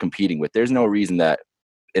they're competing with. There's no reason that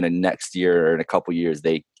in a next year or in a couple years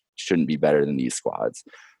they shouldn't be better than these squads.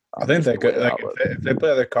 I think they could, like, if they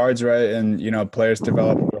play their cards right and, players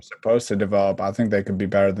develop who are supposed to develop, I think they could be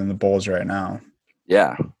better than the Bulls right now.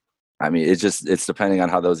 Yeah. I mean, it's depending on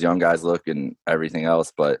how those young guys look and everything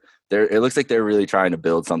else, but it looks like they're really trying to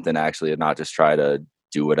build something actually and not just try to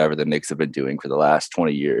do whatever the Knicks have been doing for the last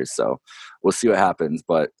 20 years. So we'll see what happens,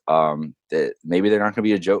 but maybe they're not going to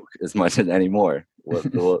be a joke as much anymore.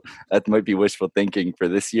 That might be wishful thinking for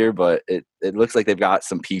this year, but it looks like they've got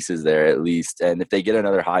some pieces there at least. And if they get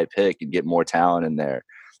another high pick and get more talent in there,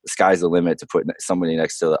 the sky's the limit to put somebody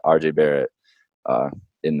next to RJ Barrett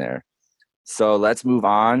in there. So let's move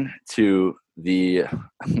on to the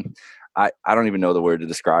I don't even know the word to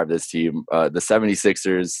describe this team. The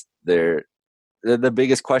 76ers, they're the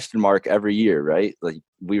biggest question mark every year, right? Like,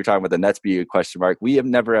 we were talking about the Nets being a question mark. We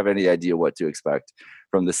never have any idea what to expect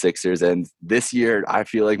from the Sixers. And this year, I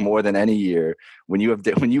feel like more than any year, when you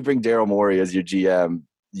bring Daryl Morey as your GM,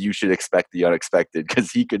 you should expect the unexpected,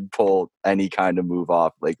 because he could pull any kind of move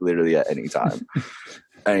off, like literally at any time.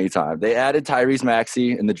 Anytime. They added Tyrese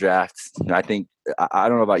Maxey in the draft. And I think, I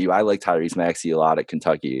don't know about you, I like Tyrese Maxey a lot at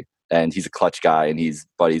Kentucky, and he's a clutch guy and he's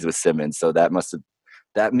buddies with Simmons. So that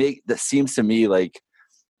seems to me like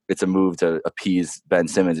it's a move to appease Ben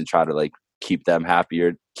Simmons and try to like keep them happy,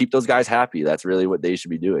 or keep those guys happy. That's really what they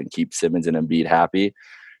should be doing. Keep Simmons and Embiid happy.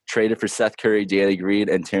 Traded for Seth Curry, Danny Green,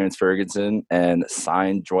 and Terrence Ferguson, and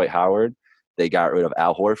signed Dwight Howard. They got rid of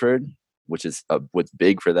Al Horford, which is what's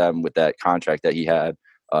big for them with that contract that he had.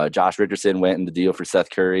 Josh Richardson went in the deal for Seth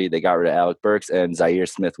Curry. They got rid of Alec Burks, and Zaire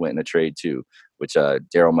Smith went in a trade too, which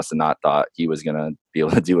Daryl must have not thought he was going to be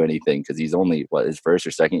able to do anything because he's only, his first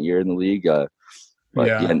or second year in the league. But he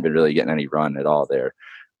hadn't been really getting any run at all there.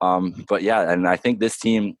 But yeah, and I think this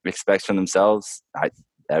team expects from themselves,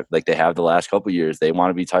 like they have the last couple of years, they want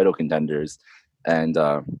to be title contenders. And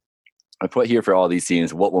I put here for all these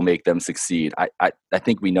teams, what will make them succeed. I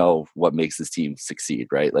think we know what makes this team succeed,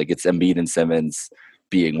 right? Like it's Embiid and Simmons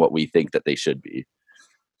being what we think that they should be.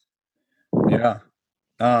 Yeah.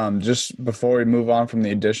 Just before we move on from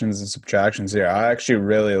the additions and subtractions here, I actually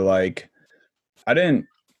really like, I didn't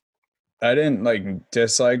like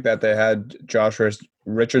dislike that they had Josh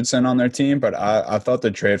Richardson on their team, but I thought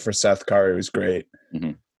the trade for Seth Curry was great.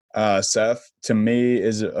 Mm-hmm. Seth, to me,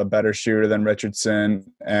 is a better shooter than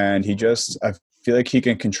Richardson, and I feel like he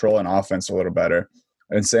can control an offense a little better.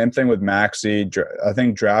 And same thing with Maxey. I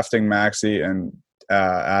think drafting Maxey and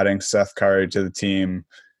adding Seth Curry to the team,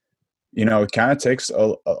 it kind of takes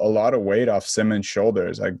a lot of weight off Simmons'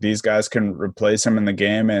 shoulders. Like these guys can replace him in the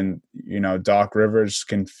game, and Doc Rivers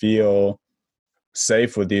can feel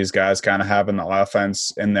safe with these guys kind of having the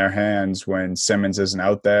offense in their hands when Simmons isn't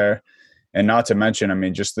out there. And not to mention, I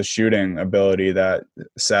mean, just the shooting ability that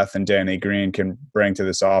Seth and Danny Green can bring to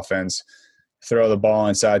this offense. Throw the ball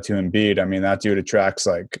inside to Embiid. I mean, that dude attracts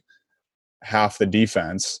like half the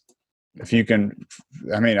defense. If you can,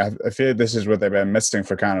 I mean, I feel like this is what they've been missing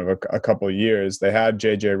for kind of a couple of years. They had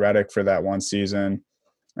JJ Redick for that one season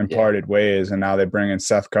and parted ways, and now they bring in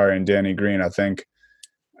Seth Curry and Danny Green. I think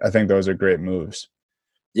those are great moves.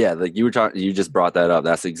 Yeah, like you just brought that up.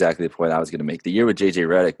 That's exactly the point I was going to make. The year with JJ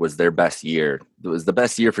Redick was their best year. It was the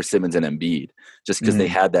best year for Simmons and Embiid, just because they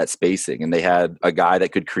had that spacing and they had a guy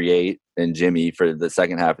that could create in Jimmy for the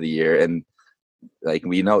second half of the year. And like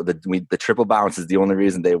we know the triple bounce is the only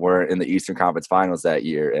reason they weren't in the Eastern Conference Finals that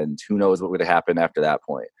year. And who knows what would have happened after that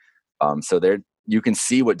point. So you can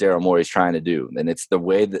see what Daryl Morey is trying to do, and it's the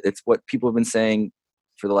way that it's what people have been saying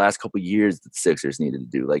for the last couple of years that the Sixers needed to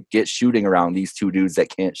do, like get shooting around these two dudes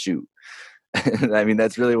that can't shoot. I mean,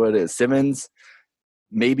 that's really what it is. Simmons,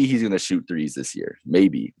 maybe he's going to shoot threes this year.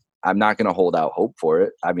 Maybe. I'm not going to hold out hope for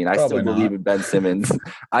it. I mean, I still believe in Ben Simmons.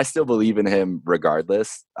 I still believe in him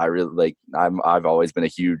regardless. I've always been a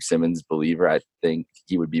huge Simmons believer. I think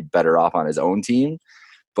he would be better off on his own team,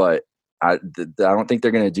 but I don't think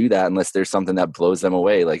they're going to do that unless there's something that blows them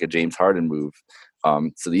away, like a James Harden move.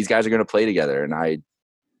 So these guys are going to play together, and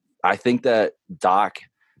I think that Doc,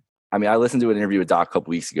 I mean, I listened to an interview with Doc a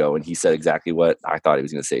couple weeks ago, and he said exactly what I thought he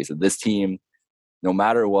was going to say. So this team, no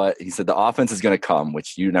matter what, he said the offense is going to come,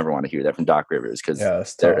 which you never want to hear that from Doc Rivers because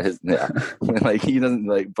like he doesn't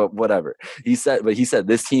like, but whatever. He said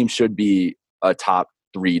this team should be a top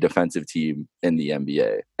 3 defensive team in the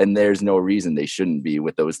NBA, and there's no reason they shouldn't be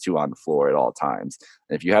with those two on the floor at all times.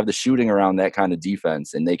 And if you have the shooting around that kind of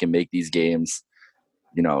defense, and they can make these games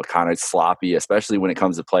kind of sloppy, especially when it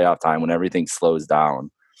comes to playoff time, when everything slows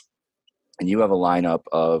down, and you have a lineup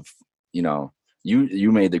of,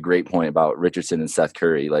 you made the great point about Richardson and Seth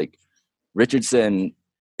Curry. Like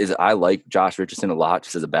I like Josh Richardson a lot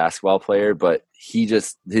just as a basketball player, but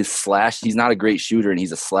he's not a great shooter, and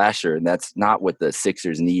he's a slasher, and that's not what the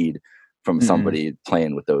Sixers need from somebody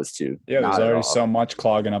playing with those two. Yeah, there's already so much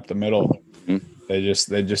clogging up the middle. Mm-hmm. They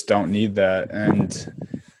just don't need that. And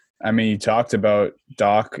I mean, you talked about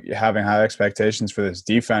Doc having high expectations for this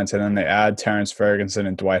defense, and then they add Terrence Ferguson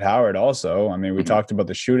and Dwight Howard also. I mean, we talked about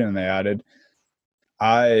the shooting they added.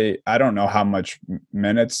 I don't know how much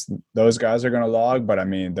minutes those guys are going to log, but I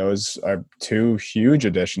mean, those are 2 huge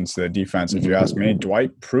additions to the defense. If you ask me,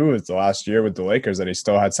 Dwight proved the last year with the Lakers that he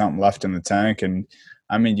still had something left in the tank. And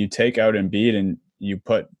I mean, you take out Embiid and you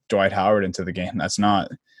put Dwight Howard into the game. That's not,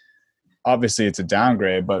 obviously it's a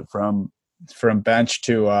downgrade, but from bench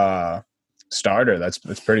to starter, that's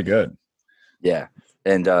pretty good. Yeah.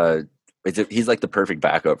 And he's like the perfect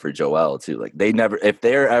backup for Joel too. Like if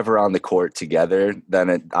they're ever on the court together,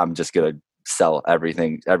 then I'm just going to sell every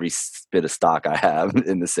bit of stock I have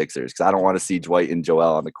in the Sixers, because I don't want to see Dwight and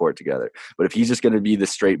Joel on the court together. But if he's just going to be the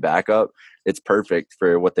straight backup, it's perfect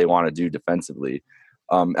for what they want to do defensively.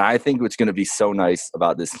 And I think what's going to be so nice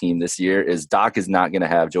about this team this year is Doc is not going to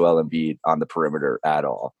have Joel Embiid on the perimeter at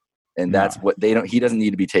all. And that's what he doesn't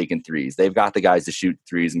need to be taking threes. They've got the guys to shoot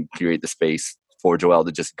threes and create the space for Joel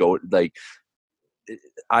to just go. Like,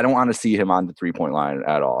 I don't want to see him on the 3-point line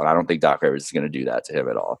at all. And I don't think Doc Rivers is going to do that to him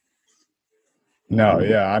at all. No.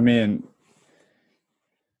 Yeah. I mean,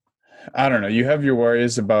 I don't know. You have your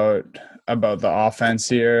worries about the offense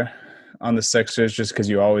here on the Sixers, just because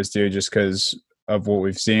you always do, just because of what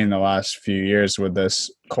we've seen the last few years with this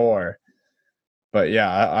core. But yeah,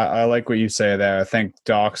 I like what you say there. I think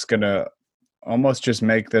Doc's going to almost just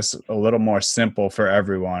make this a little more simple for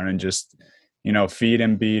everyone and just, feed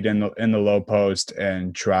Embiid in the low post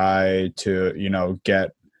and try to,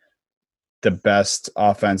 get the best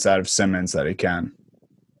offense out of Simmons that he can.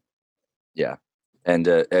 Yeah. And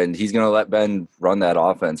he's going to let Ben run that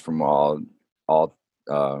offense from all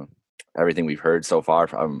everything we've heard so far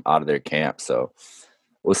from out of their camp. So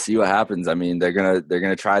we'll see what happens. I mean, they're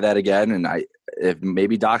gonna try that again, and if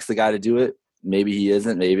maybe Doc's the guy to do it, maybe he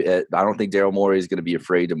isn't. Maybe I don't think Daryl Morey is going to be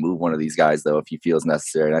afraid to move one of these guys though if he feels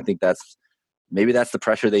necessary. And I think that's the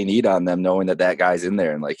pressure they need on them, knowing that guy's in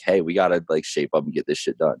there and like, hey, we got to like shape up and get this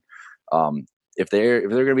shit done. If they're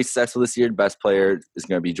going to be successful this year, the best player is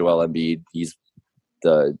going to be Joel Embiid. He's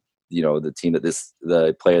the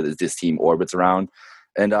player that this team orbits around.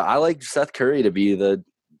 And I like Seth Curry to be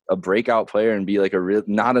a breakout player and be like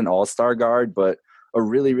not an all-star guard, but a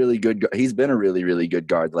really, really good – he's been a really, really good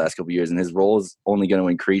guard the last couple of years, and his role is only going to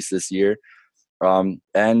increase this year.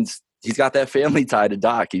 And he's got that family tie to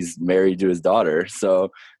Doc. He's married to his daughter. So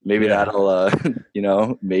maybe that'll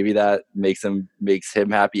maybe that makes him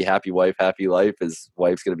happy wife, happy life. His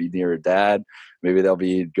wife's going to be near her dad. Maybe they'll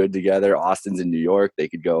be good together. Austin's in New York. They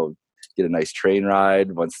could go get a nice train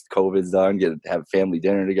ride once COVID's done, have family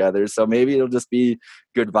dinner together. So maybe it'll just be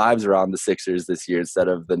good vibes around the Sixers this year instead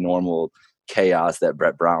of the normal chaos that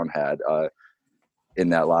Brett Brown had in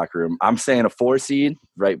that locker room. I'm saying a 4 seed,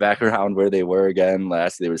 right back around where they were again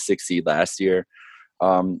last year. They were 6 seed last year.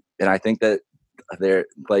 And I think that they're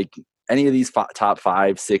like any of these top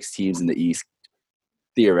 5, 6 teams in the East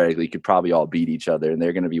theoretically could probably all beat each other. And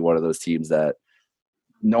they're going to be one of those teams that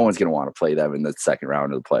no one's going to want to play them in the second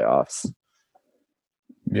round of the playoffs.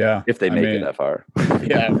 Yeah. If they make it that far.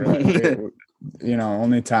 Yeah. Right.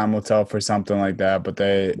 Only time will tell for something like that. But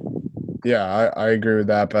I agree with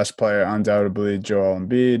that. Best player, undoubtedly, Joel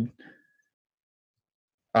Embiid.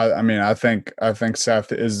 I think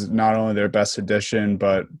Seth is not only their best addition,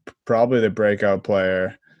 but probably the breakout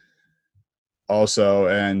player also.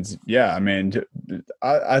 And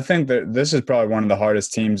I think that this is probably one of the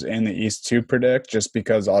hardest teams in the East to predict just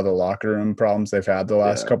because all the locker room problems they've had the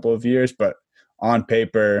last couple of years. But on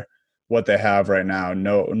paper, what they have right now,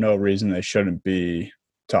 no reason they shouldn't be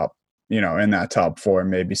top, in that top 4,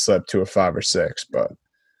 maybe slip to a 5 or 6. But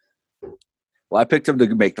I picked them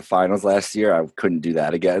to make the finals last year. I couldn't do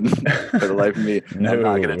that again for the life of me. No. I'm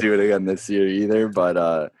not going to do it again this year either.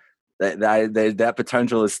 But that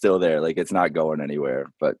potential is still there. Like, it's not going anywhere.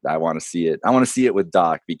 But I want to see it. I want to see it with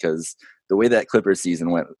Doc because the way that Clippers season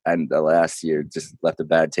went and last year just left a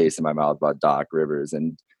bad taste in my mouth about Doc Rivers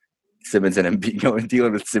and Simmons and Embiid.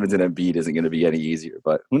 Dealing with Simmons and Embiid isn't going to be any easier.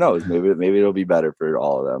 But who knows? Maybe it'll be better for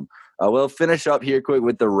all of them. We'll finish up here quick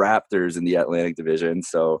with the Raptors in the Atlantic Division.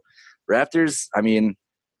 So Raptors,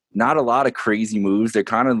 not a lot of crazy moves. They're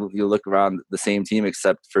kind of, you look around the same team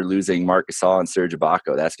except for losing Marc Gasol and Serge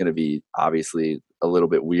Ibaka. That's going to be obviously a little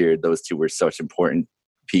bit weird. Those two were such important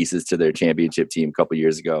pieces to their championship team a couple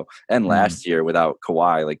years ago and last year without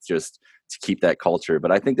Kawhi, like just to keep that culture.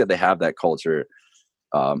 But I think that they have that culture.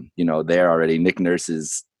 There already. Nick Nurse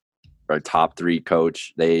is our top 3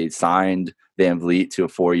 coach. They signed Van Vliet to a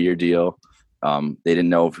 4-year deal. We didn't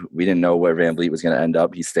know where Van Vliet was going to end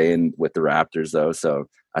up. He's staying with the Raptors though. So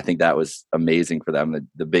I think that was amazing for them.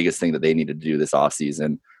 The biggest thing that they needed to do this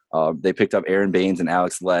offseason. They picked up Aaron Baines and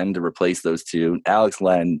Alex Len to replace those two. Alex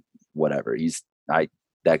Len, whatever.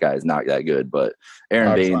 That guy is not that good, but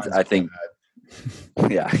Aaron Baines, I think,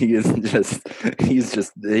 yeah, he was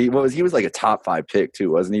like a top 5 pick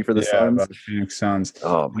too, wasn't he, for the Suns? Phoenix Suns.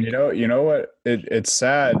 Oh, my God. You know what? It's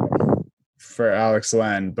sad for Alex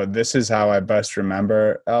Len, but this is how I best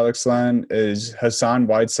remember Alex Len is Hassan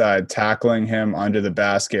Whiteside tackling him under the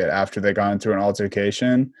basket after they got into an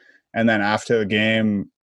altercation. And then after the game,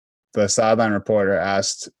 the sideline reporter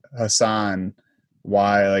asked Hassan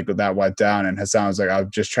why that went down. And Hassan was like, I was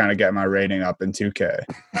just trying to get my rating up in 2K.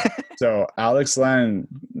 So Alex Len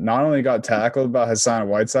not only got tackled by Hassan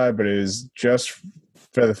Whiteside, but it was just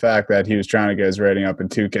for the fact that he was trying to get his rating up in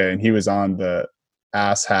 2K and he was on the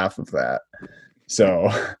ass half of that. So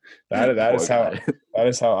that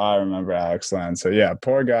is how I remember Alex Len. So yeah,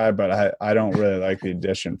 poor guy, but I don't really like the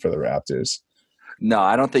addition for the Raptors. No,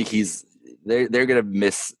 I don't think they're gonna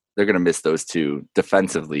miss those two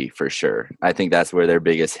defensively for sure. I think that's where their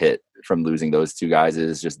biggest hit from losing those two guys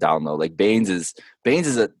is just down low. Like Baines is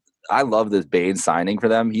I love this Baines signing for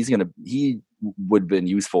them. He would have been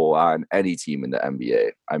useful on any team in the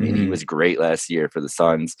NBA. He was great last year for the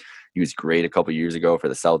Suns. He was great a couple years ago for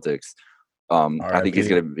the Celtics. I think he's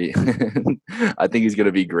going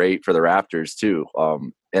to be great for the Raptors too.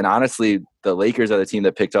 And honestly, the Lakers are the team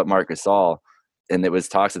that picked up Marc Gasol. and it was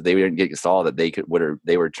talks that they didn't get Gasol, that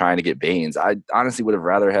they were trying to get Baines. I honestly would have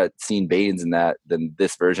rather had seen Baines in that than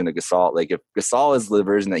this version of Gasol. Like, if Gasol is the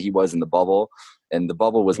version that he was in the bubble, and the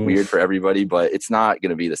bubble was weird for everybody, but it's not going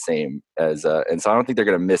to be the same as. And so I don't think they're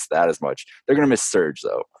going to miss that as much. They're going to miss Serge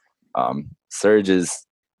though. Serge is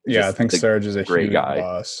I think Serge is a great huge guy.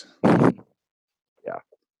 loss.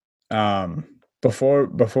 Yeah. Before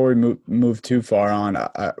we move too far on,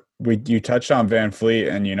 you touched on Van Fleet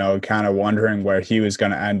and, you know, kind of wondering where he was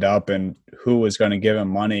going to end up and who was going to give him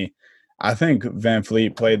money. I think Van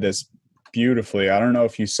Fleet played this beautifully. I don't know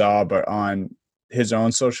if you saw, but on his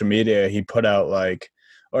own social media, he put out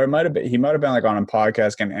he might have been like on a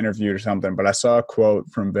podcast getting interviewed or something, but I saw a quote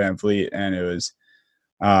from Van Fleet, and it was,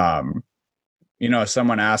 you know,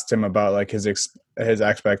 someone asked him about like his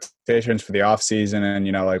expectations for the offseason and,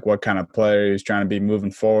 you know, like what kind of player he's trying to be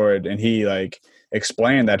moving forward. And he like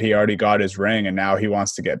explained that he already got his ring and now he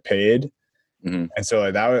wants to get paid. Mm-hmm. And so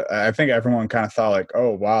like that, I think everyone kind of thought like, oh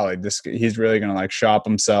wow, like he's really going to like shop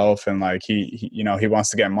himself and like he, you know, he wants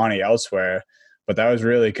to get money elsewhere. But that was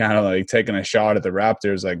really kind of like taking a shot at the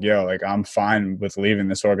Raptors, like, yo, like I'm fine with leaving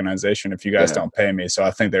this organization if you guys don't pay me. So I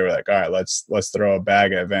think they were like, all right, let's throw a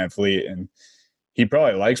bag at Van Fleet. And he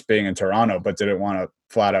probably likes being in Toronto, but didn't want to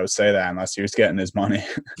flat out say that unless he was getting his money.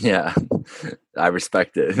 Yeah, I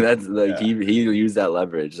respect it. That's like he used that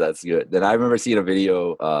leverage. That's good. Then I remember seeing a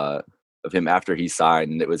video of him after he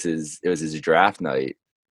signed, and it was his draft night,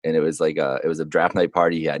 and it was like it was a draft night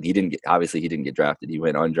party he had. He didn't get drafted. He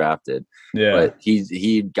went undrafted. Yeah, but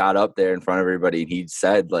he got up there in front of everybody and he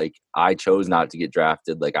said like, I chose not to get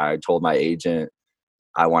drafted. Like, I told my agent,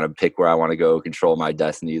 I want to pick where I want to go, control my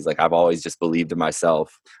destinies. Like, I've always just believed in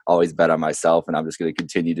myself, always bet on myself, and I'm just going to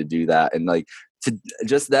continue to do that. And like, to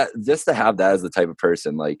have that as the type of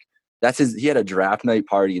person, like he had a draft night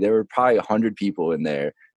party. There were probably 100 people in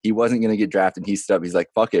there. He wasn't going to get drafted. He stood up. He's like,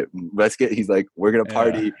 fuck it. He's like, we're going to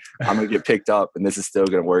party. I'm going to get picked up and this is still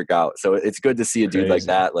going to work out. So it's good to see a dude like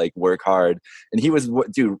that, like work hard. And he was,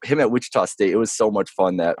 him at Wichita State, it was so much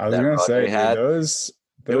fun that I was going to say,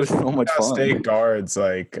 it was so much fun. State guards,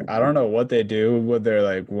 like, I don't know what they do with their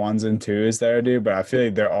like ones and twos there, dude, but I feel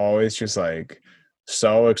like they're always just like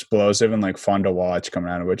so explosive and like fun to watch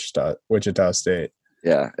coming out of Wichita State.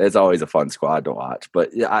 Yeah, it's always a fun squad to watch. But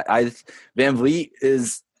yeah, Van Vliet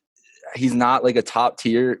he's not like a top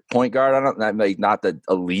tier point guard. Not the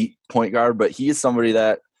elite point guard, but he is somebody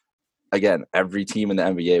that, again, every team in the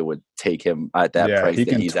NBA would take him at that price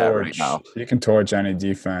that he's at right now. He can torch any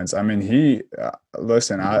defense. I mean,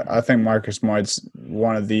 I think Marcus Smart's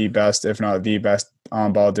one of the best, if not the best,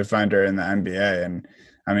 on-ball defender in the NBA. And,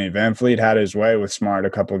 I mean, Van Fleet had his way with Smart a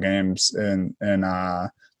couple games in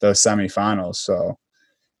the semifinals. So,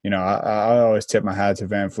 you know, I always tip my hat to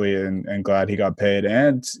Van Fleet and glad he got paid.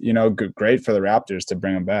 And, you know, great for the Raptors to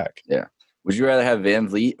bring him back. Yeah. Would you rather have Van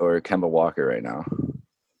Vliet or Kemba Walker right now?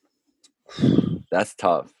 That's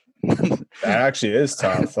tough. That actually is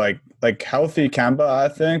tough. Like healthy Kemba, I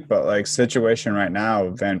think, but like situation right now,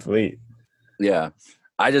 Van Fleet. Yeah.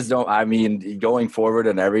 I just don't, I mean, going forward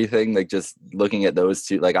and everything, like just looking at those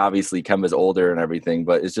two, like obviously Kemba's older and everything,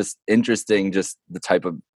 but it's just interesting, just the type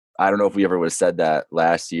of, I don't know if we ever would have said that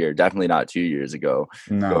last year, definitely not 2 years ago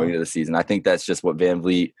going into the season. I think that's just what Van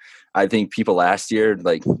Vliet, I think people last year,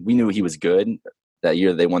 like we knew he was good. That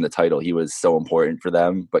year they won the title, he was so important for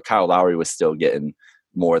them. But Kyle Lowry was still getting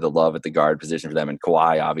more of the love at the guard position for them. And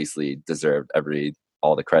Kawhi obviously deserved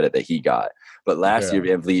all the credit that he got. But last year,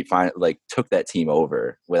 Van Vliet took that team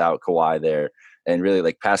over without Kawhi there. And really,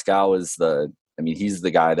 like, Pascal was he's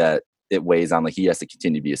the guy that it weighs on. Like, he has to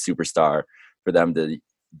continue to be a superstar for them to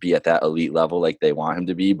be at that elite level like they want him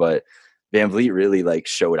to be. But Van Vliet really like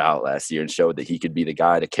showed out last year and showed that he could be the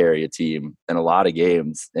guy to carry a team in a lot of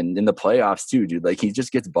games and in the playoffs too, dude. Like, he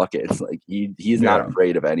just gets buckets. Like, he's not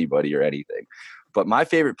afraid of anybody or anything. But my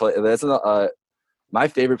favorite my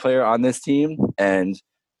favorite player on this team, and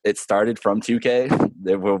it started from 2K.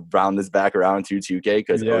 We'll round this back around to 2K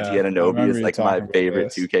because OG Anunoby is like my favorite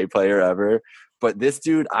 2K player ever. But this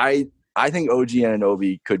dude, I think OG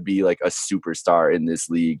Anunoby could be like a superstar in this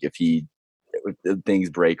league if things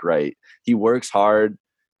break right. He works hard.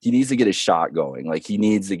 He needs to get his shot going. Like, he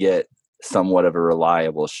needs to get somewhat of a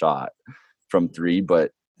reliable shot from three.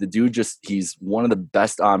 But the dude he's one of the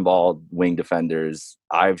best on-ball wing defenders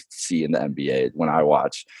I've seen in the NBA when I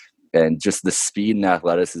watch. And just the speed and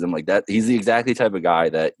athleticism like that. He's the exactly type of guy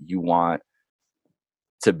that you want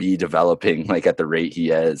to be developing like at the rate he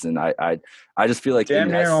is. And I just feel like damn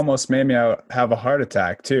near almost made me have a heart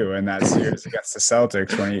attack too in that series against the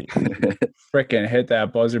Celtics when he freaking hit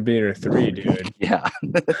that buzzer beater 3, dude. Yeah.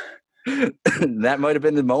 That might have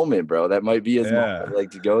been the moment, bro. That might be his moment,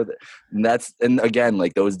 like to go there. And again,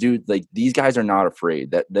 like those dudes, like these guys are not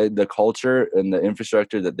afraid. That the culture and the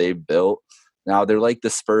infrastructure that they've built, now they're like the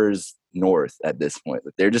Spurs North at this point.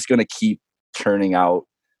 Like, they're just going to keep churning out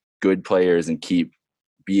good players and keep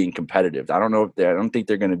being competitive. I don't think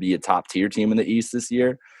they're going to be a top tier team in the East this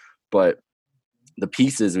year, but the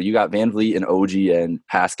pieces where you got Van Vliet and OG and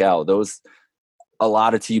Pascal, a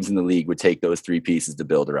lot of teams in the league would take those three pieces to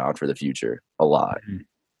build around for the future. A lot.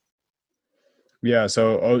 Yeah.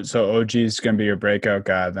 So OG is going to be your breakout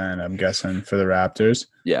guy then, I'm guessing, for the Raptors.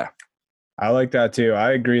 Yeah. I like that too.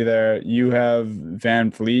 I agree there. You have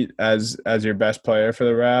Van Vliet as your best player for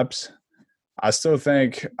the Raps. I still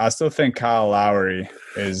think Kyle Lowry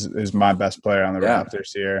is my best player on the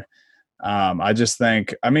Raptors here. I just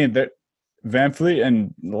think, Van Vliet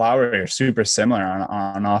and Lowry are super similar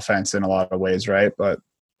on offense in a lot of ways, right? But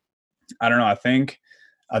I don't know. I think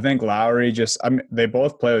Lowry they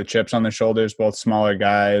both play with chips on their shoulders, both smaller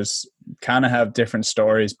guys, kind of have different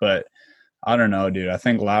stories, but I don't know, dude. I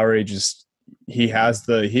think Lowry he has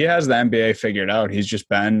the NBA figured out. He's just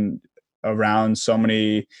been around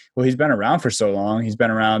he's been around for so long. He's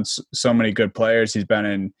been around so many good players. He's been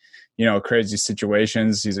in, crazy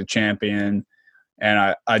situations. He's a champion.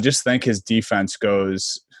 And I just think his defense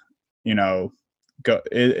is a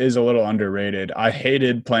little underrated. I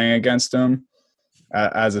hated playing against him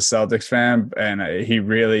as a Celtics fan, and he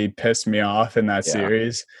really pissed me off in that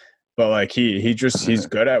series. But like he's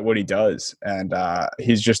good at what he does, and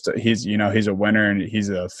he's a winner, and he's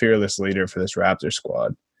a fearless leader for this Raptors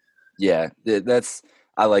squad. Yeah,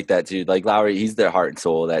 I like that too. Like Lowry, he's the heart and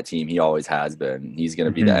soul of that team. He always has been. He's going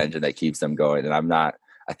to be the engine that keeps them going. And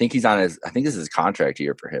I think this is his contract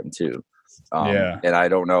year for him too. And I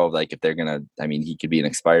don't know, like, if they're going to, he could be an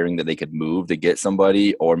expiring that they could move to get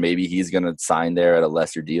somebody, or maybe he's going to sign there at a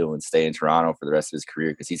lesser deal and stay in Toronto for the rest of his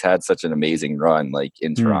career, because he's had such an amazing run, like,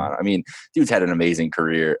 in Toronto. Dude's had an amazing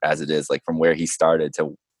career as it is, like, from where he started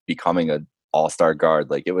to becoming a all-star guard.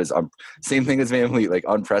 Like, it was same thing as Van Vliet, like,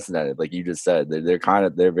 unprecedented, like you just said.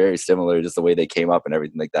 They're very similar, just the way they came up and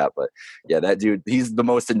everything like that. But yeah, that dude, he's the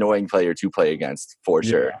most annoying player to play against, for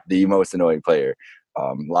sure. The most annoying player.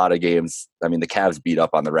 A lot of games, the Cavs beat up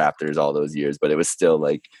on the Raptors all those years, but it was still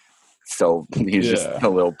like, so he's just a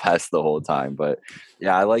little pest the whole time. But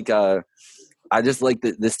yeah, I just like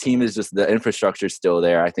that this team is just, the infrastructure is still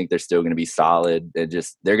there. I think they're still going to be solid. They're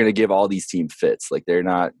going to give all these teams fits. Like, they're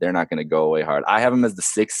not going to go away hard. I have them as the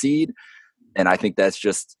 6th seed, and I think that's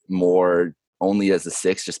just more only as the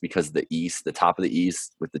 6th, just because of the East, the top of the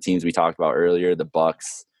East, with the teams we talked about earlier, the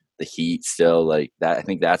Bucks, the Heat, still like that. I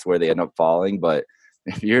think that's where they end up falling. But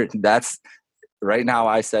right now,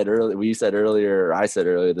 I said earlier, the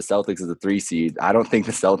Celtics is a 3 seed. I don't think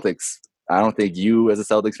you as a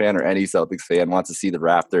Celtics fan or any Celtics fan wants to see the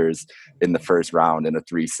Raptors in the first round in a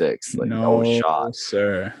 3-6. Like, no shot,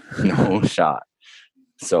 sir. No shot.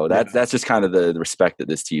 So that's just kind of the respect that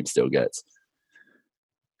this team still gets.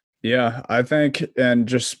 Yeah, I think, and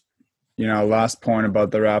just, last point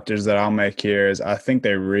about the Raptors that I'll make here is I think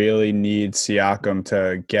they really need Siakam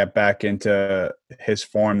to get back into his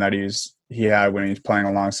form that he had when he was playing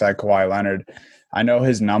alongside Kawhi Leonard. I know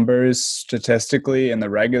his numbers statistically in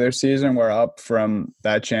the regular season were up from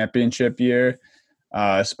that championship year,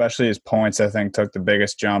 especially his points, I think, took the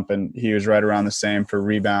biggest jump, and he was right around the same for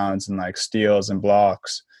rebounds and like steals and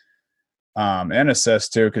blocks. And assists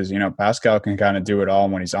too, because Pascal can kind of do it all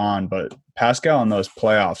when he's on, but Pascal in those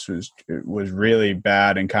playoffs was really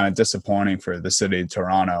bad and kind of disappointing for the city of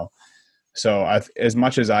Toronto. So as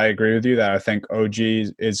much as I agree with you that I think OG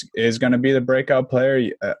is going to be the breakout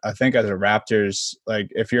player, I think as a Raptors, like,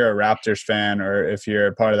 if you're a Raptors fan or if you're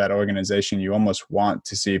a part of that organization, you almost want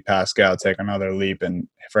to see Pascal take another leap and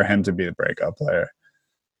for him to be the breakout player.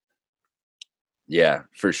 Yeah,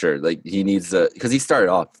 for sure. Like, he needs because he started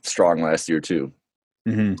off strong last year too,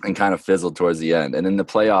 and kind of fizzled towards the end. And in the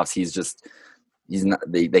playoffs, he's not.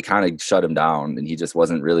 They kind of shut him down, and he just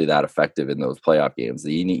wasn't really that effective in those playoff games.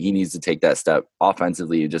 He needs to take that step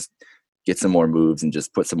offensively and just get some more moves and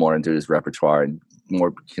just put some more into his repertoire and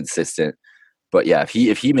more consistent. But yeah,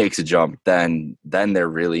 if he makes a jump, then they're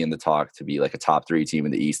really in the talk to be like a top 3 team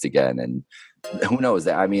in the East again. And who knows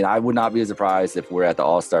that? I would not be surprised if we're at the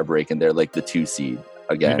All-Star break and they're like the 2 seed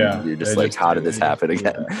again. Yeah, you're just like, how did this happen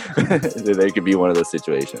again? They could be one of those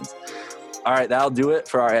situations. All right, that'll do it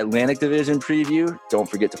for our Atlantic Division preview. Don't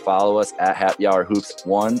forget to follow us at Happy Hour Hoops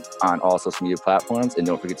 1 on all social media platforms. And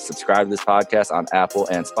don't forget to subscribe to this podcast on Apple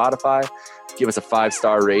and Spotify. Give us a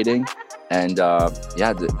 5-star rating. And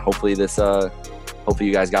hopefully this hopefully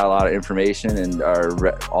you guys got a lot of information and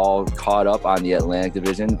are all caught up on the Atlantic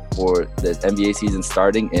Division for the NBA season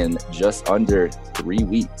starting in just under 3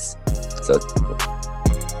 weeks. So,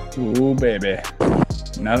 ooh, baby.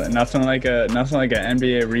 Nothing like an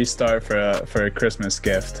NBA restart for a Christmas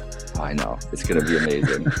gift. I know, it's gonna be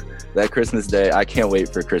amazing. That Christmas Day, I can't wait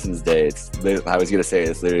for Christmas Day. I was gonna say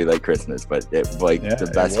it's literally like Christmas, but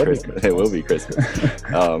the best Christmas. It will be Christmas.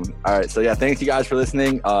 All right, so yeah, thanks you guys for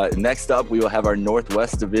listening. Next up, we will have our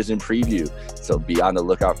Northwest Division preview, so be on the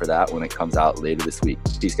lookout for that when it comes out later this week.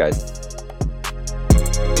 Peace, guys.